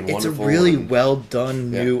challenging and wonderful. It's a really well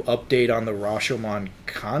done new update on the Rashomon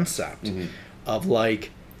concept of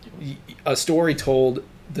like a story told.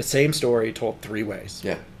 The same story told three ways.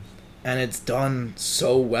 Yeah. And it's done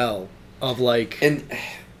so well of like... And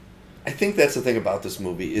I think that's the thing about this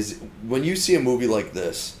movie is when you see a movie like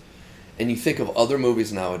this and you think of other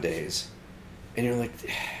movies nowadays and you're like,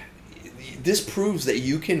 this proves that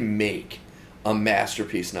you can make a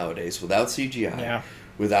masterpiece nowadays without CGI. Yeah.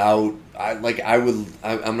 Without... I'm going to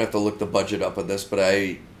have to look the budget up of this, but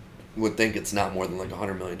I would think it's not more than like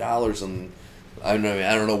 $100 million and... I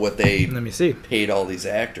don't know what they Let me see. paid all these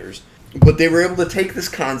actors. But they were able to take this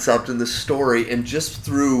concept and this story and just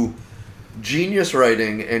through genius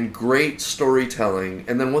writing and great storytelling,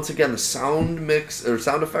 and then once again the sound mix or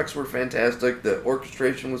sound effects were fantastic, the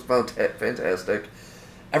orchestration was fantastic.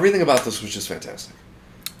 Everything about this was just fantastic.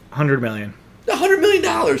 $100 million. $100 million.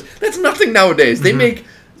 That's nothing nowadays. They make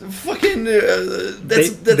fucking that's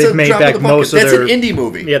they've a made drop back in the bucket. most of That's their an indie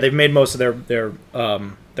movie. Yeah, they've made most of their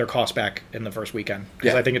costs back in the first weekend.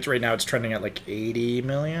 Because Yeah. I think it's right now it's trending at like 80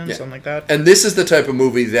 million, something like that. And this is the type of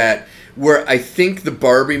movie where I think the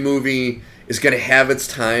Barbie movie is going to have its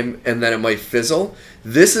time and then it might fizzle.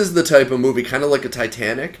 This is the type of movie, kind of like a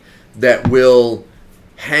Titanic, that will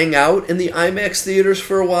hang out in the IMAX theaters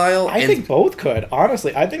for a while. I think both could.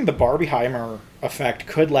 Honestly, I think the Barbieheimer effect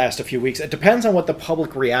could last a few weeks. It depends on what the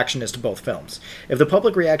public reaction is to both films. If the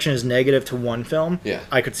public reaction is negative to one film,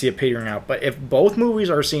 I could see it petering out. But if both movies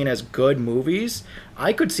are seen as good movies,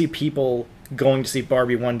 I could see people going to see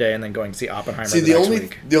Barbie one day and then going to see Oppenheimer the next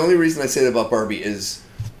week. The only reason I say that about Barbie is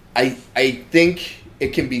I think it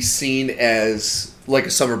can be seen as like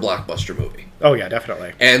a summer blockbuster movie. Oh, yeah,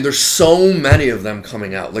 definitely. And there's so many of them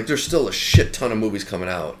coming out. Like, there's still a shit ton of movies coming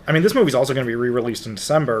out. I mean, this movie's also going to be re-released in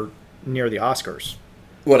December near the Oscars.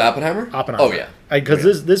 What, Oppenheimer? Oppenheimer. Oh, yeah.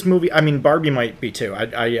 Because this movie, I mean, Barbie might be too.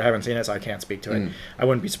 I haven't seen it, so I can't speak to it. I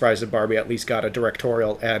wouldn't be surprised if Barbie at least got a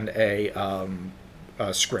directorial and a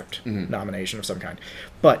script nomination of some kind.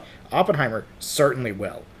 But Oppenheimer certainly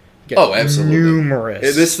will get absolutely.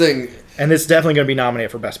 Numerous. This thing... And it's definitely going to be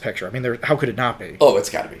nominated for Best Picture. I mean, how could it not be? Oh,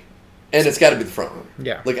 it's got to be. And it's got to be the front runner.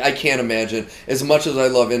 Yeah. Like, I can't imagine, as much as I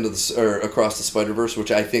love Across the Spider-Verse,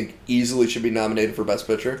 which I think easily should be nominated for Best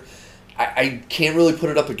Picture, I can't really put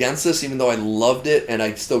it up against this, even though I loved it, and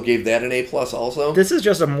I still gave that an A+ also. This is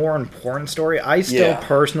just a more important story. I still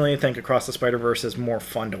personally think Across the Spider-Verse is more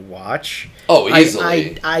fun to watch. Oh,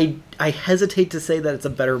 easily. I hesitate to say that it's a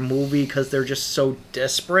better movie because they're just so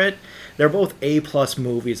disparate. They're both A+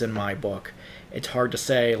 movies in my book. It's hard to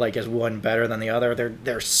say, like, is one better than the other?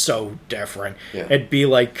 They're so different. Yeah. It'd be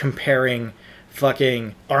like comparing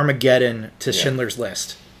fucking Armageddon to Schindler's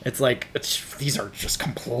List. It's like, these are just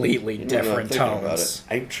completely different tones.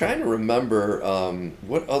 I'm trying to remember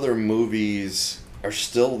what other movies are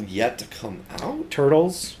still yet to come out.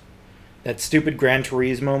 Turtles. That stupid Gran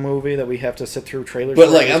Turismo movie that we have to sit through trailers for.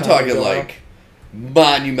 But, like, I'm talking, like,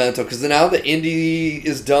 monumental. Because now the Indie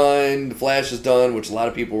is done, The Flash is done, which a lot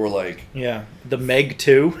of people were like... Yeah. The Meg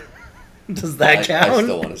 2. Does that count? I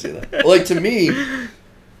still want to see that. Like, to me,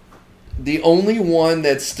 the only one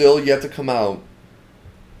that's still yet to come out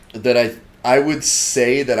that I would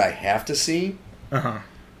say that I have to see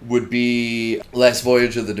would be Last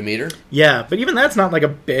Voyage of the Demeter. Yeah, but even that's not like a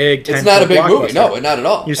big... It's not a big movie. No, not at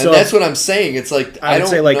all. And that's what I'm saying. It's like, I would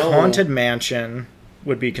say like know. Haunted Mansion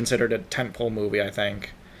would be considered a tentpole movie, I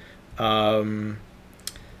think. But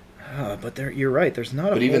you're right. There's not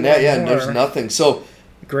a... But even that, there's nothing. So...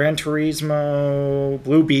 Gran Turismo,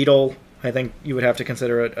 Blue Beetle, I think you would have to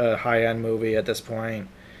consider it a high-end movie at this point.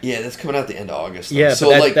 Yeah, that's coming out the end of August. Though. Yeah, so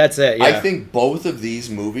that's it. Yeah. I think both of these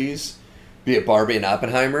movies, be it Barbie and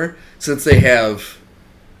Oppenheimer, since they have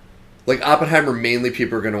Like, Oppenheimer, mainly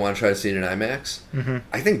people are going to want to try to see it in IMAX. Mm-hmm.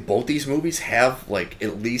 I think both these movies have, like,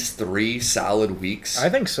 at least 3 solid weeks. I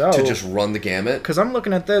think so. To just run the gamut. Because I'm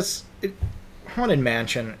looking at this... Haunted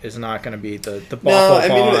Mansion is not going to be the No, I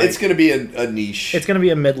mean, it's going to be a niche. It's going to be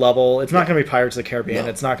a mid-level. It's not going to be Pirates of the Caribbean. No.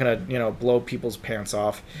 It's not going to, blow people's pants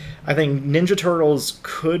off. I think Ninja Turtles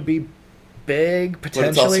could be big, potentially. But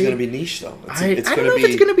it's also going to be niche, though. I don't know if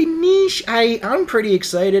it's going to be niche. I'm pretty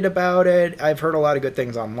excited about it. I've heard a lot of good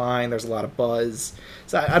things online. There's a lot of buzz.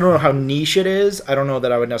 So I don't know how niche it is. I don't know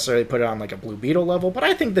that I would necessarily put it on like a Blue Beetle level, but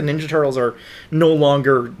I think the Ninja Turtles are no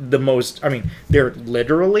longer the most... I mean, they're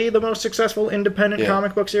literally the most successful independent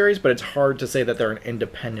comic book series, but it's hard to say that they're an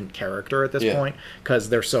independent character at this point because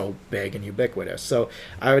they're so big and ubiquitous. So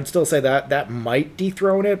I would still say that might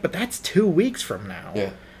dethrone it, but that's 2 weeks from now.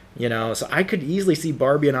 Yeah. So I could easily see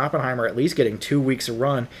Barbie and Oppenheimer at least getting 2 weeks of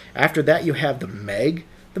run. After that, you have the Meg.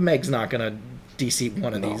 The Meg's not going to DC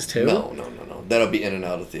one of these two. No. That'll be in and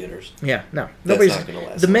out of theaters. Yeah, no. That's not going to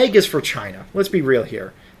last. The Meg is for China. Let's be real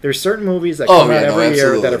here. There's certain movies that come out every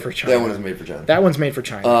year that are for China. That one is made for China. That one's made for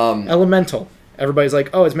China. Elemental. Everybody's like,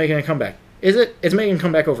 oh, it's making a comeback. Is it? It's making a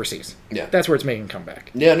comeback overseas. Yeah. That's where it's making a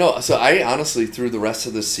comeback. Yeah, no. So I honestly, through the rest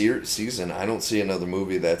of this season, I don't see another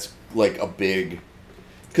movie that's like a big...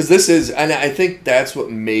 Because this is... And I think that's what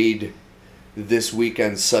made this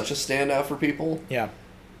weekend such a standout for people. Yeah.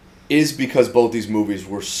 Is because both these movies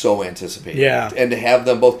were so anticipated. Yeah. And to have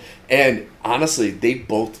them both... And honestly, they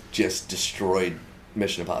both just destroyed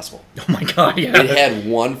Mission Impossible. Oh my god, yeah. It had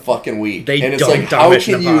one fucking week. They and it's dunked like, how on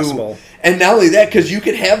Mission can Impossible. And not only that, because you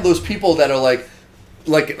could have those people that are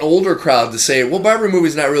like an older crowd to say, well, Barbie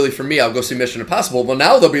movie's not really for me, I'll go see Mission Impossible. Well,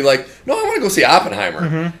 now they'll be like, no, I want to go see Oppenheimer.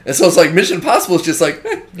 Mm-hmm. And so it's like Mission Impossible is just like,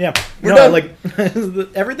 yeah. we're done. Like,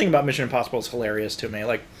 everything about Mission Impossible is hilarious to me.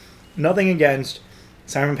 Like, nothing against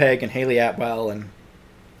Simon Pegg and Haley Atwell, and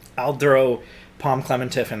I'll throw Palm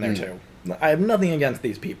Clementif in there too. I have nothing against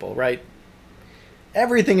these people, right?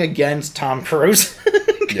 Everything against Tom Cruise.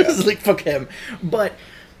 Because, like, fuck him. But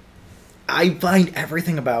I find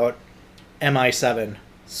everything about MI7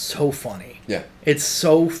 so funny. Yeah. It's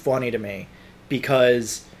so funny to me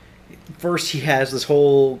because first he has this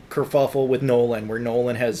whole kerfuffle with Nolan where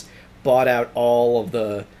Nolan has bought out all of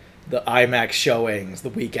the IMAX showings the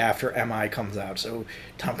week after MI comes out. So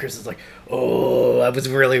Tom Cruise is like, oh, I was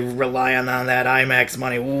really relying on that IMAX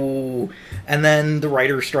money. Ooh. And then the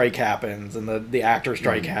writer's strike happens and the actor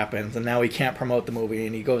strike happens and now he can't promote the movie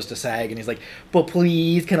and he goes to SAG and he's like, but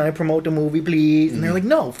please, can I promote the movie, please? And they're like,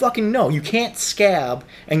 no, fucking no. You can't scab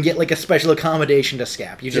and get like a special accommodation to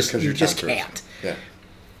scab. You just can't. Yeah.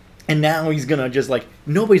 And now he's going to just, like,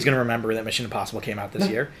 nobody's going to remember that Mission Impossible came out this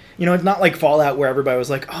year. You know, it's not like Fallout where everybody was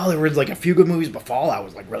like, oh, there was, like, a few good movies, but Fallout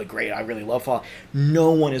was, like, really great. I really love Fallout.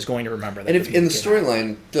 No one is going to remember that. And in the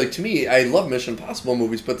storyline, like, to me, I love Mission Impossible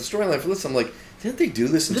movies, but the storyline for this, I'm like, didn't they do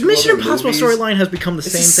this in the two Mission other Impossible movies? storyline has become the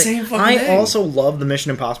same thing. I thing. also love the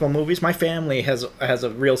Mission Impossible movies. My family has a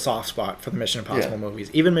real soft spot for the Mission Impossible movies.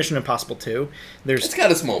 Even Mission Impossible 2. It's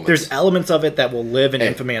got its moments. There's elements of it that will live in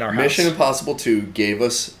infamy in our house. Mission Impossible 2 gave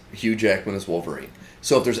us Hugh Jackman as Wolverine.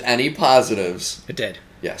 So if there's any positives... It did.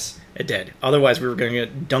 Yes. It did. Otherwise, we were going to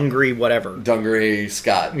get Dungaree whatever. Dungaree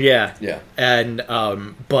Scott. Yeah. Yeah. And,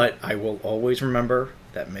 but I will always remember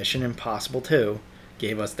that Mission Impossible 2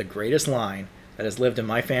 gave us the greatest line that has lived in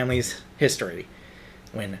my family's history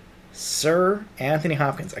when Sir Anthony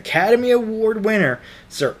Hopkins, Academy Award winner,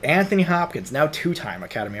 Sir Anthony Hopkins, now 2-time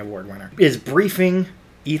Academy Award winner, is briefing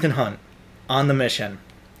Ethan Hunt on the mission.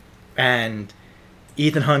 And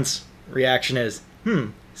Ethan Hunt's reaction is,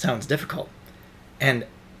 sounds difficult. And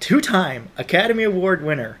 2-time Academy Award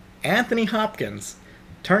winner Anthony Hopkins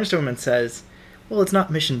turns to him and says, well, it's not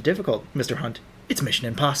mission difficult, Mr. Hunt. It's mission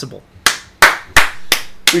impossible.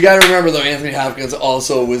 We got to remember, though, Anthony Hopkins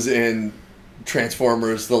also was in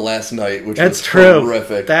Transformers: The Last Night, which was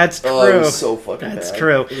horrific. That's true. Oh, it was so fucking bad. That's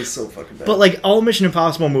true. It was so fucking bad. But, like, all Mission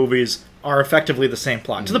Impossible movies are effectively the same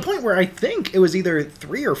plot. To the point where I think it was either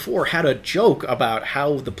 3 or 4 had a joke about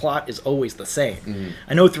how the plot is always the same.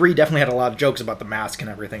 I know 3 definitely had a lot of jokes about the mask and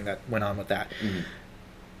everything that went on with that.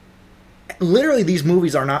 Literally, these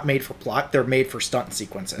movies are not made for plot. They're made for stunt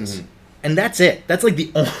sequences. And that's it. That's like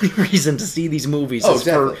the only reason to see these movies is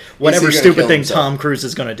for whatever stupid thing Tom Cruise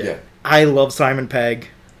is going to do. Yeah. I love Simon Pegg.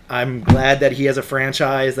 I'm glad that he has a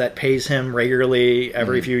franchise that pays him regularly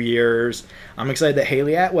every few years. I'm excited that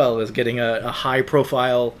Haley Atwell is getting a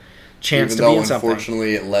high-profile chance to be in something.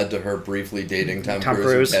 Unfortunately, it led to her briefly dating Tom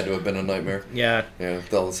Cruise, which had to have been a nightmare. Yeah. Yeah,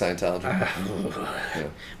 with all the Scientology. Yeah.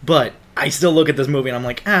 But I still look at this movie and I'm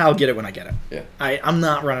like, I'll get it when I get it. Yeah. I'm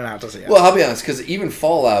not running out to see it. Well, I'll be honest, because even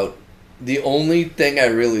Fallout, The only thing I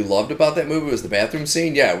really loved about that movie was the bathroom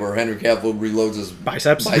scene. Yeah, where Henry Cavill reloads his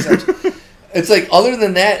biceps. It's like, other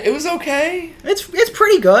than that, it was okay. It's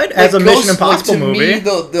pretty good as a Mission Impossible movie. Me,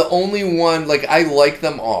 the only one, like, I like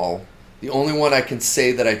them all. The only one I can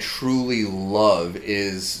say that I truly love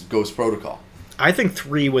is Ghost Protocol. I think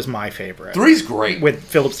 3 was my favorite. 3's great. With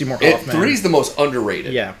Philip Seymour Hoffman. 3's the most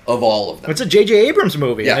underrated of all of them. It's a J.J. Abrams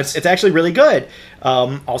movie. Yes. It's actually really good.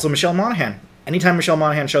 Also, Michelle Monaghan. Anytime Michelle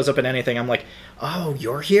Monaghan shows up in anything, I'm like, oh,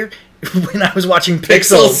 you're here? When I was watching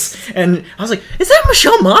Pixels. And I was like, is that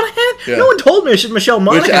Michelle Monaghan? Yeah. No one told me Michelle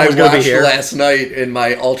Monaghan was going to be here. Which I watched last night in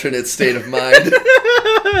my alternate state of mind.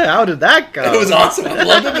 How did that go? It was awesome. I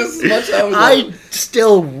loved it as much. I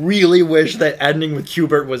still really wish that ending with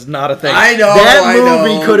Hubert was not a thing. I know. That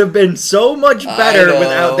movie could have been so much better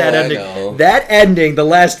without that ending. That ending, the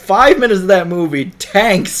last 5 minutes of that movie,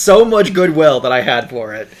 tanked so much goodwill that I had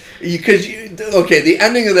for it. The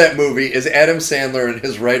ending of that movie is Adam Sandler and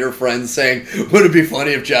his writer friends saying, "Would it be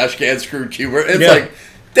funny if Josh Gad screwed Hubert?" It's like,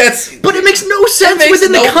 but it makes no sense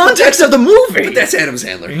within the context of the movie. But that's Adam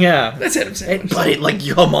Sandler. Yeah, that's Adam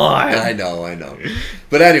Sandler. Come on. I know.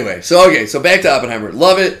 But anyway, so back to Oppenheimer.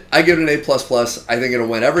 Love it. I give it an A++. I think it'll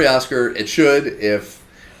win every Oscar. It should. If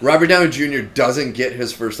Robert Downey Jr. doesn't get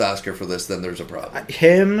his first Oscar for this, then there's a problem.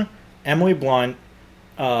 Him, Emily Blunt.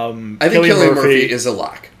 I think Cillian Murphy is a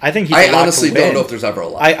lock. I think I honestly don't know if there's ever a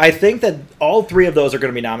lock. I think that all 3 of those are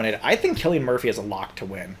going to be nominated. I think Cillian Murphy is a lock to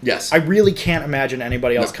win. Yes. I really can't imagine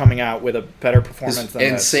anybody else coming out with a better performance than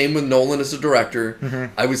this. Same with Nolan as a director.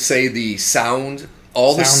 Mm-hmm. I would say the sound,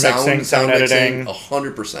 sound editing,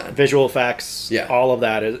 100%. Visual effects, all of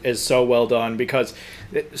that is so well done because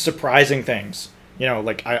surprising things. You know,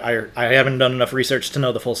 like I haven't done enough research to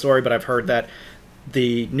know the full story, but I've heard that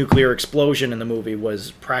the nuclear explosion in the movie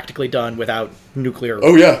was practically done without nuclear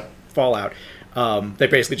fallout. They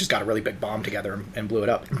basically just got a really big bomb together and blew it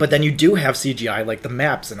up. But then you do have CGI, like the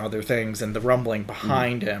maps and other things, and the rumbling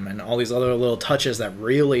behind him, and all these other little touches that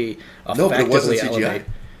really effectively elevate.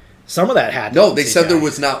 Some of that had they said there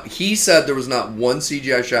was not. He said there was not one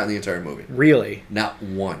CGI shot in the entire movie. Really, not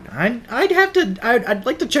one. I'd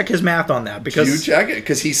like to check his math on that because you check it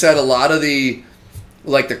because he said a lot of the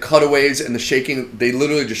cutaways and the shaking, they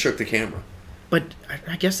literally just shook the camera. But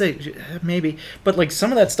I guess they maybe. But like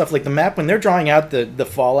some of that stuff, like the map when they're drawing out the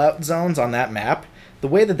fallout zones on that map, the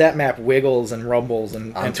way that map wiggles and rumbles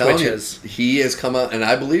and twitches. He has come out, and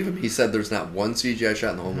I believe him. He said there's not one CGI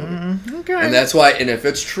shot in the whole movie. Okay, and that's why. And if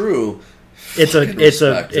it's true, it's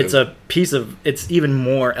a piece of it's even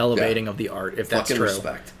more elevating of the art if that's true.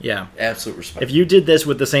 Respect. Yeah, absolute respect. If you did this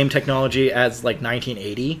with the same technology as like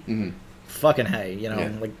 1980. Mm-hmm. Fucking hey,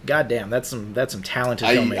 goddamn, that's some talented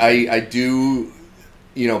filmmaking. I do,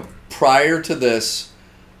 prior to this,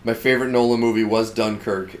 my favorite Nolan movie was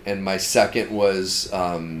Dunkirk, and my second was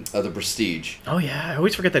The Prestige. Oh yeah, I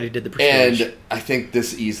always forget that he did The Prestige. And I think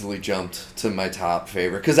this easily jumped to my top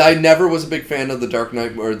favorite because I never was a big fan of the Dark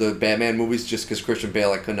Knight or the Batman movies just because Christian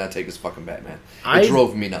Bale, I could not take his fucking Batman. It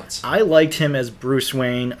drove me nuts. I liked him as Bruce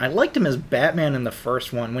Wayne. I liked him as Batman in the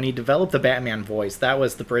first one. When he developed the Batman voice, that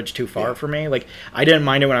was the bridge too far for me. Like, I didn't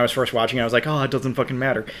mind it when I was first watching it. I was like, oh, it doesn't fucking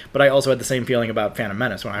matter. But I also had the same feeling about Phantom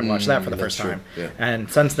Menace when I watched that for the first time. Yeah. And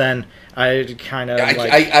since then, I kind of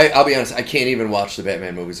I'll be honest, I can't even watch the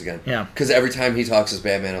Batman movies again. Yeah. Because every time he talks as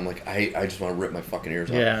Batman, I'm like, I just want to rip my fucking ears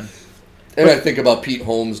off. Yeah. And I think about Pete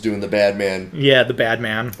Holmes doing the Batman. Yeah, the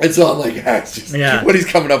Batman. It's all like, it's just when he's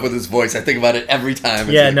coming up with his voice, I think about it every time.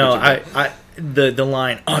 The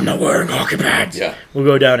line, I'm not wearing hockey pads, will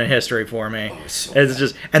go down in history for me. Oh, it's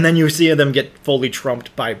just, and then you see them get fully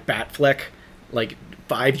trumped by Batfleck, like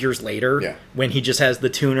 5 years later, when he just has the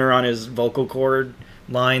tuner on his vocal cord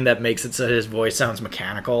line that makes it so his voice sounds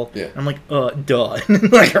mechanical. Yeah. I'm like, duh.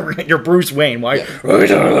 Like, you're Bruce Wayne. Why?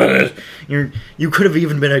 Yeah. You could have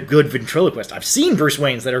even been a good ventriloquist. I've seen Bruce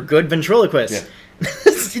Waynes that are good ventriloquists. Yeah.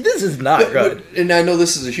 This is not good. And I know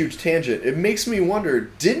this is a huge tangent. It makes me wonder,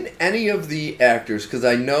 didn't any of the actors, because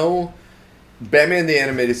I know Batman the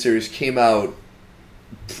Animated Series came out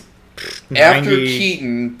after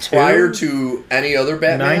Keaton, prior to any other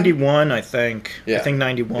Batman? 91, I think. Yeah. I think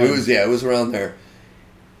 91. It was around there.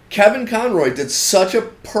 Kevin Conroy did such a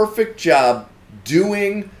perfect job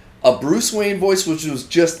doing a Bruce Wayne voice, which was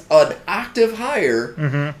just an octave higher,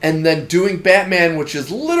 and then doing Batman, which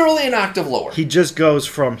is literally an octave lower. He just goes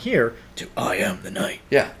from here to I am the Night.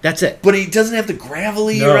 Yeah. That's it. But he doesn't have the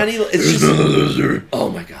gravelly or any... It's just... Oh,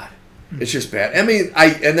 my God. It's just bad. I mean,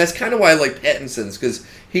 and that's kind of why I like Pattinson's, because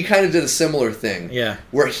he kind of did a similar thing. Yeah.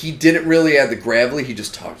 Where he didn't really add the gravelly, he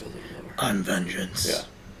just talked a little lower. I'm vengeance.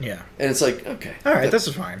 Yeah. Yeah. And it's like, okay. All right, this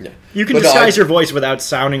is fine. Yeah. You can disguise your voice without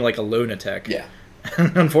sounding like a lunatic. Yeah.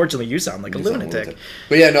 Unfortunately, you sound like a lunatic.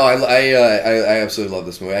 But yeah, no, I absolutely love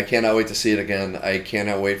this movie. I cannot wait to see it again. I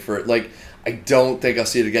cannot wait for it. Like, I don't think I'll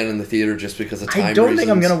see it again in the theater just because of time I don't reasons.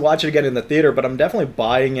 think I'm going to watch it again in the theater, but I'm definitely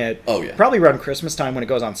buying it. Oh, yeah. Probably around Christmas time when it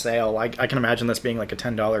goes on sale. I can imagine this being like a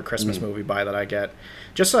 $10 Christmas movie buy that I get.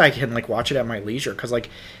 Just so I can like watch it at my leisure. Because like,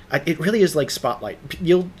 it really is like Spotlight.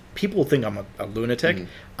 People think I'm a lunatic. Mm-hmm.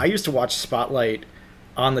 I used to watch Spotlight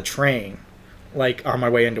on the train, like on my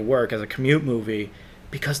way into work as a commute movie,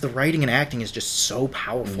 because the writing and acting is just so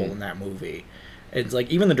powerful in that movie. It's like,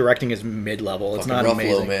 even the directing is mid-level. It's not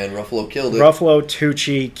amazing. Ruffalo, man. Ruffalo killed it. Ruffalo,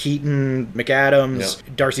 Tucci, Keaton, McAdams,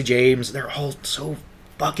 Darcy James. They're all so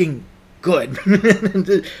fucking good.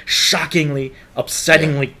 Shockingly,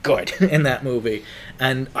 upsettingly good in that movie.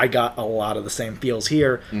 And I got a lot of the same feels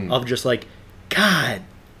here of just like, God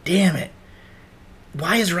damn it.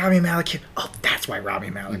 Why is Rami Malek here? Oh, that's why Rami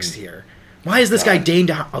Malek's here. Why is this guy Dane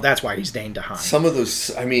DeHaan? Oh, that's why he's Dane DeHaan. Some of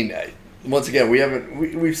those, I mean, once again,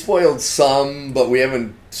 we've spoiled some, but we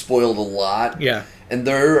haven't spoiled a lot. Yeah. And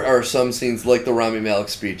there are some scenes like the Rami Malek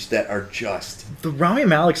speech that are just... The Rami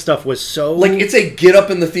Malek stuff was so... Like, it's a get up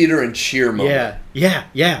in the theater and cheer moment.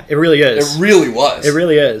 Yeah. It really is. It really was. It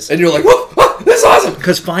really is. And you're like, whoa, this is awesome!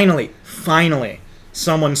 Because finally,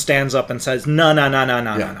 someone stands up and says, no.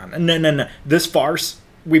 This farce,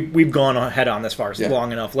 we've gone ahead on this farce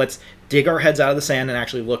long enough. Let's dig our heads out of the sand and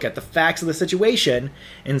actually look at the facts of the situation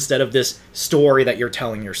instead of this story that you're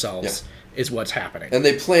telling yourselves is what's happening. And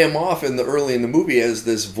they play him off early in the movie as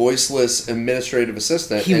this voiceless administrative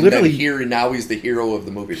assistant. Now he's the hero of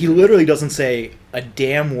the movie. He literally doesn't say a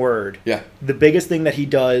damn word. Yeah. The biggest thing that he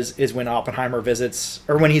does is when Oppenheimer visits,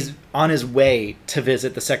 or when he's on his way to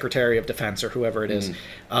visit the Secretary of Defense or whoever it is,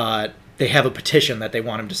 they have a petition that they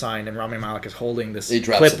want him to sign, and Rami Malek is holding this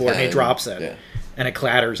clipboard, and he drops it. Yeah. And it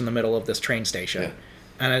clatters in the middle of this train station. Yeah.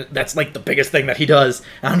 And that's like the biggest thing that he does.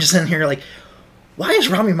 And I'm just sitting here like, why is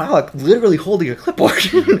Rami Malek literally holding a clipboard?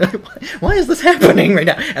 Why is this happening right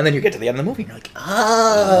now? And then you get to the end of the movie and you're like,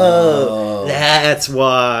 oh, that's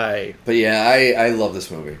why. But yeah, I love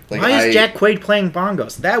this movie. Like, why is Jack Quaid playing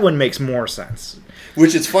bongos? That one makes more sense.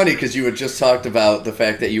 Which is funny because you had just talked about the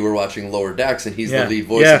fact that you were watching Lower Decks and he's the lead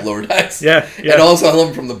voice of Lower Decks. Yeah. And also I love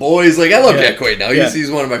him from The Boys. Like, I love Jack Quaid now.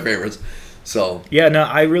 He's one of my favorites. So yeah, no,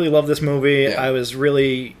 I really love this movie. Yeah. I was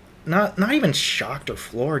really not even shocked or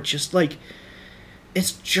floored, just like,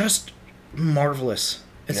 it's just marvelous.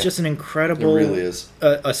 It's just an incredible, it really is.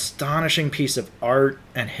 Astonishing piece of art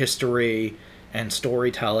and history and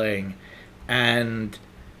storytelling, and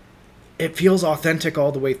it feels authentic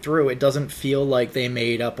all the way through. It doesn't feel like they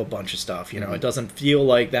made up a bunch of stuff, you know. It doesn't feel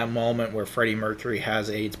like that moment where Freddie Mercury has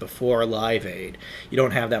AIDS before Live Aid. You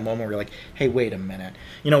don't have that moment where you're like, hey, wait a minute.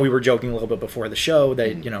 You know, we were joking a little bit before the show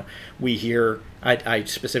that, you know, we hear, I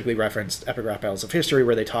specifically referenced Epigraph Battles of History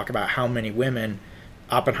where they talk about how many women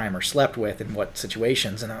Oppenheimer slept with in what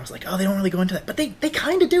situations, and I was like, oh, they don't really go into that. But they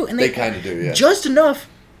kind of do. And they kind of do, yeah. Just enough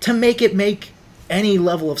to make it make any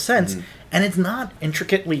level of sense. And it's not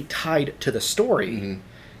intricately tied to the story.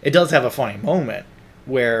 It does have a funny moment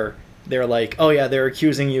where they're like, oh yeah, they're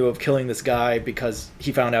accusing you of killing this guy because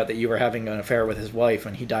he found out that you were having an affair with his wife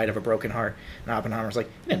and he died of a broken heart. And Oppenheimer's like,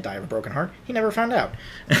 he didn't die of a broken heart. He never found out.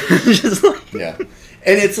 Just like... Yeah. And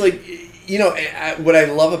it's like, you know, what I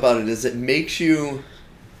love about it is it makes you...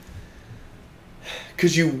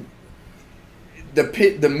 Because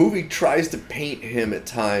the movie tries to paint him at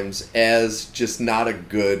times as just not a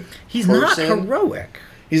good He's person. Not heroic.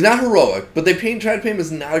 He's not heroic, but they try to paint him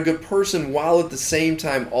as not a good person while at the same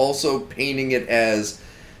time also painting it as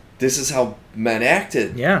this is how men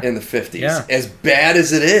acted in the 50s. Yeah. As bad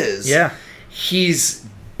as it is, he's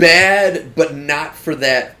bad, but not for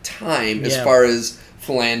that time as far as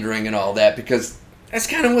philandering and all that, because that's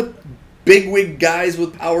kind of what bigwig guys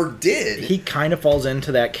with power did. He kind of falls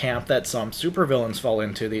into that camp that some supervillains fall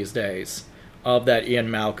into these days, of that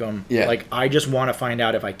Ian Malcolm. Yeah. Like, I just want to find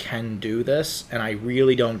out if I can do this, and I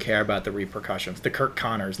really don't care about the repercussions. The Kirk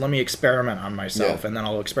Connors. Let me experiment on myself, and then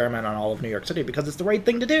I'll experiment on all of New York City because it's the right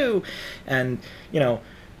thing to do. And, you know,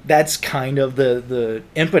 that's kind of the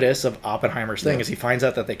impetus of Oppenheimer's thing, is he finds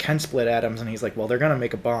out that they can split atoms, and he's like, well, they're going to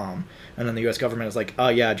make a bomb. And then the U.S. government is like, oh,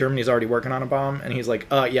 yeah, Germany's already working on a bomb. And he's like,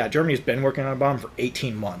 yeah, Germany's been working on a bomb for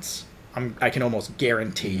 18 months. I can almost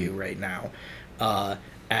guarantee you right now.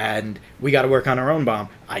 And we got to work on our own bomb,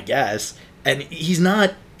 I guess. And he's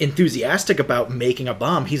not enthusiastic about making a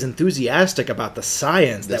bomb. He's enthusiastic about the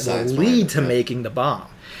science that will lead to making the bomb.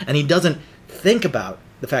 And he doesn't think about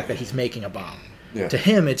the fact that he's making a bomb. Yeah. To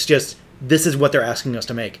him, it's just this is what they're asking us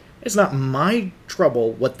to make. It's not my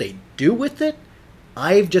trouble what they do with it.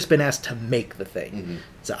 I've just been asked to make the thing. Mm-hmm.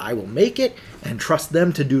 So I will make it and trust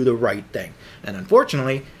them to do the right thing. And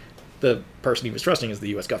unfortunately, the person he was trusting is the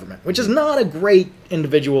U.S. government, which is not a great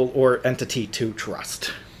individual or entity to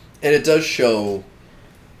trust. And it does show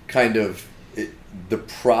kind of the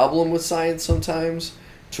problem with science sometimes,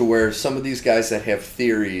 to where some of these guys that have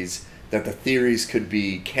theories, that the theories could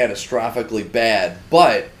be catastrophically bad,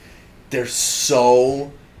 but they're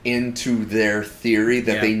so into their theory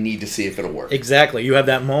that they need to see if it'll work. Exactly. You have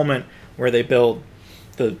that moment where they build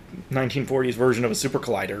the 1940s version of a super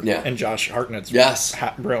collider in Josh Hartnett's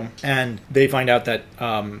room, and they find out that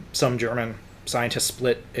some German scientists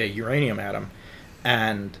split a uranium atom,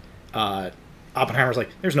 and Oppenheimer's like,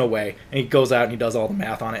 there's no way. And he goes out and he does all the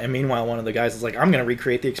math on it. And meanwhile, one of the guys is like, I'm going to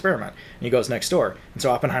recreate the experiment. And he goes next door. And so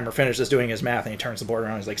Oppenheimer finishes doing his math and he turns the board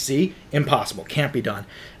around and he's like, see? Impossible. Can't be done.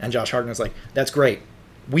 And Josh Hartnett's like, that's great.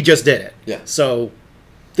 We just did it. Yeah. So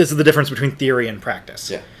this is the difference between theory and practice.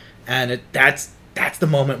 Yeah. And that's the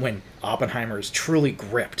moment when Oppenheimer is truly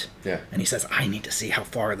gripped. Yeah. And he says, I need to see how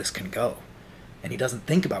far this can go. And he doesn't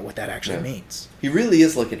think about what that actually means. He really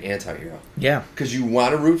is like an anti-hero. Yeah. Because you want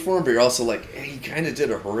to root for him, but you're also like, hey, he kind of did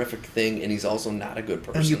a horrific thing, and he's also not a good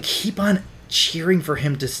person. And you keep on cheering for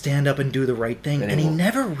him to stand up and do the right thing, and he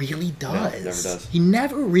never really does. No, never does. He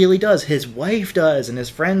never really does. His wife does, and his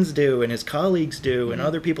friends do, and his colleagues do, and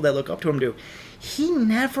other people that look up to him do. He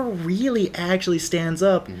never really actually stands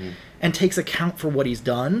up and takes account for what he's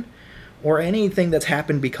done or anything that's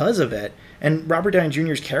happened because of it. And Robert Downey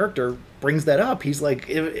Jr.'s character brings that up. He's like,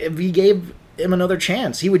 if he gave him another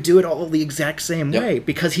chance, he would do it all the exact same way,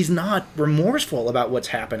 because he's not remorseful about what's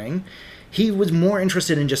happening. He was more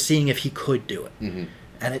interested in just seeing if he could do it. Mm-hmm.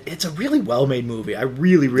 And it's a really well-made movie. I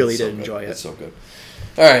really, really did enjoy it. It's so good.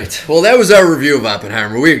 All right. Well, that was our review of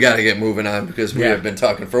Oppenheimer. We've got to get moving on because we have been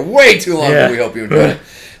talking for way too long, but we hope you enjoyed it.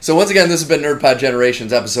 So once again, this has been NerdPod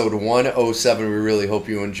Generations, episode 107. We really hope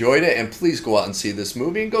you enjoyed it. And please go out and see this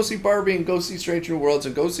movie and go see Barbie and go see Strange New Worlds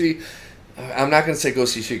and go see... I'm not going to say go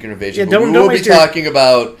see Secret Invasion, but we will be talking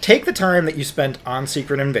about... Take the time that you spent on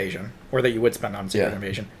Secret Invasion, or that you would spend on Secret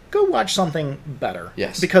Invasion. Go watch something better.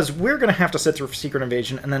 Yes. Because we're going to have to sit through Secret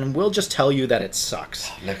Invasion, and then we'll just tell you that it sucks.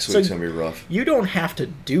 Next week's going to be rough. You don't have to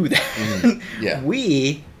do that. Mm-hmm. Yeah.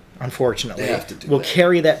 We, unfortunately, will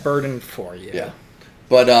carry that burden for you. Yeah.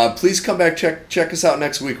 But please come back, check us out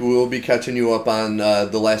next week. We will be catching you up on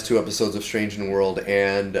the last 2 episodes of Strange New World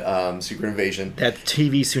and Secret Invasion. That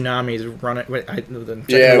TV tsunami is running. Whether the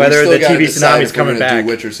TV tsunami is coming back. Do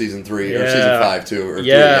Witcher season 3 or season 5 too. Or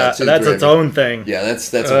that's its own thing. Yeah,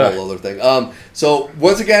 that's a whole other thing. So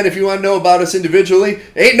once again, if you want to know about us individually,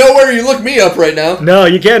 ain't nowhere you look me up right now. No,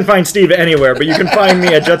 you can't find Steve anywhere, but you can find me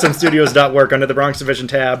at judsonstudios.work under the Bronx Division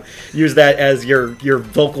tab. Use that as your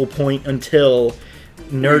vocal point until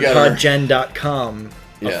nerdpodgen.com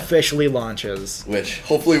officially launches. Which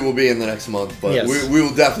hopefully will be in the next month, but we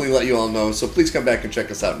will definitely let you all know. So please come back and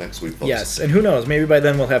check us out next week, folks. Yes, and who knows, maybe by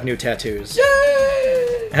then we'll have new tattoos.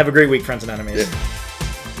 Yay! Have a great week, friends and enemies. Yeah.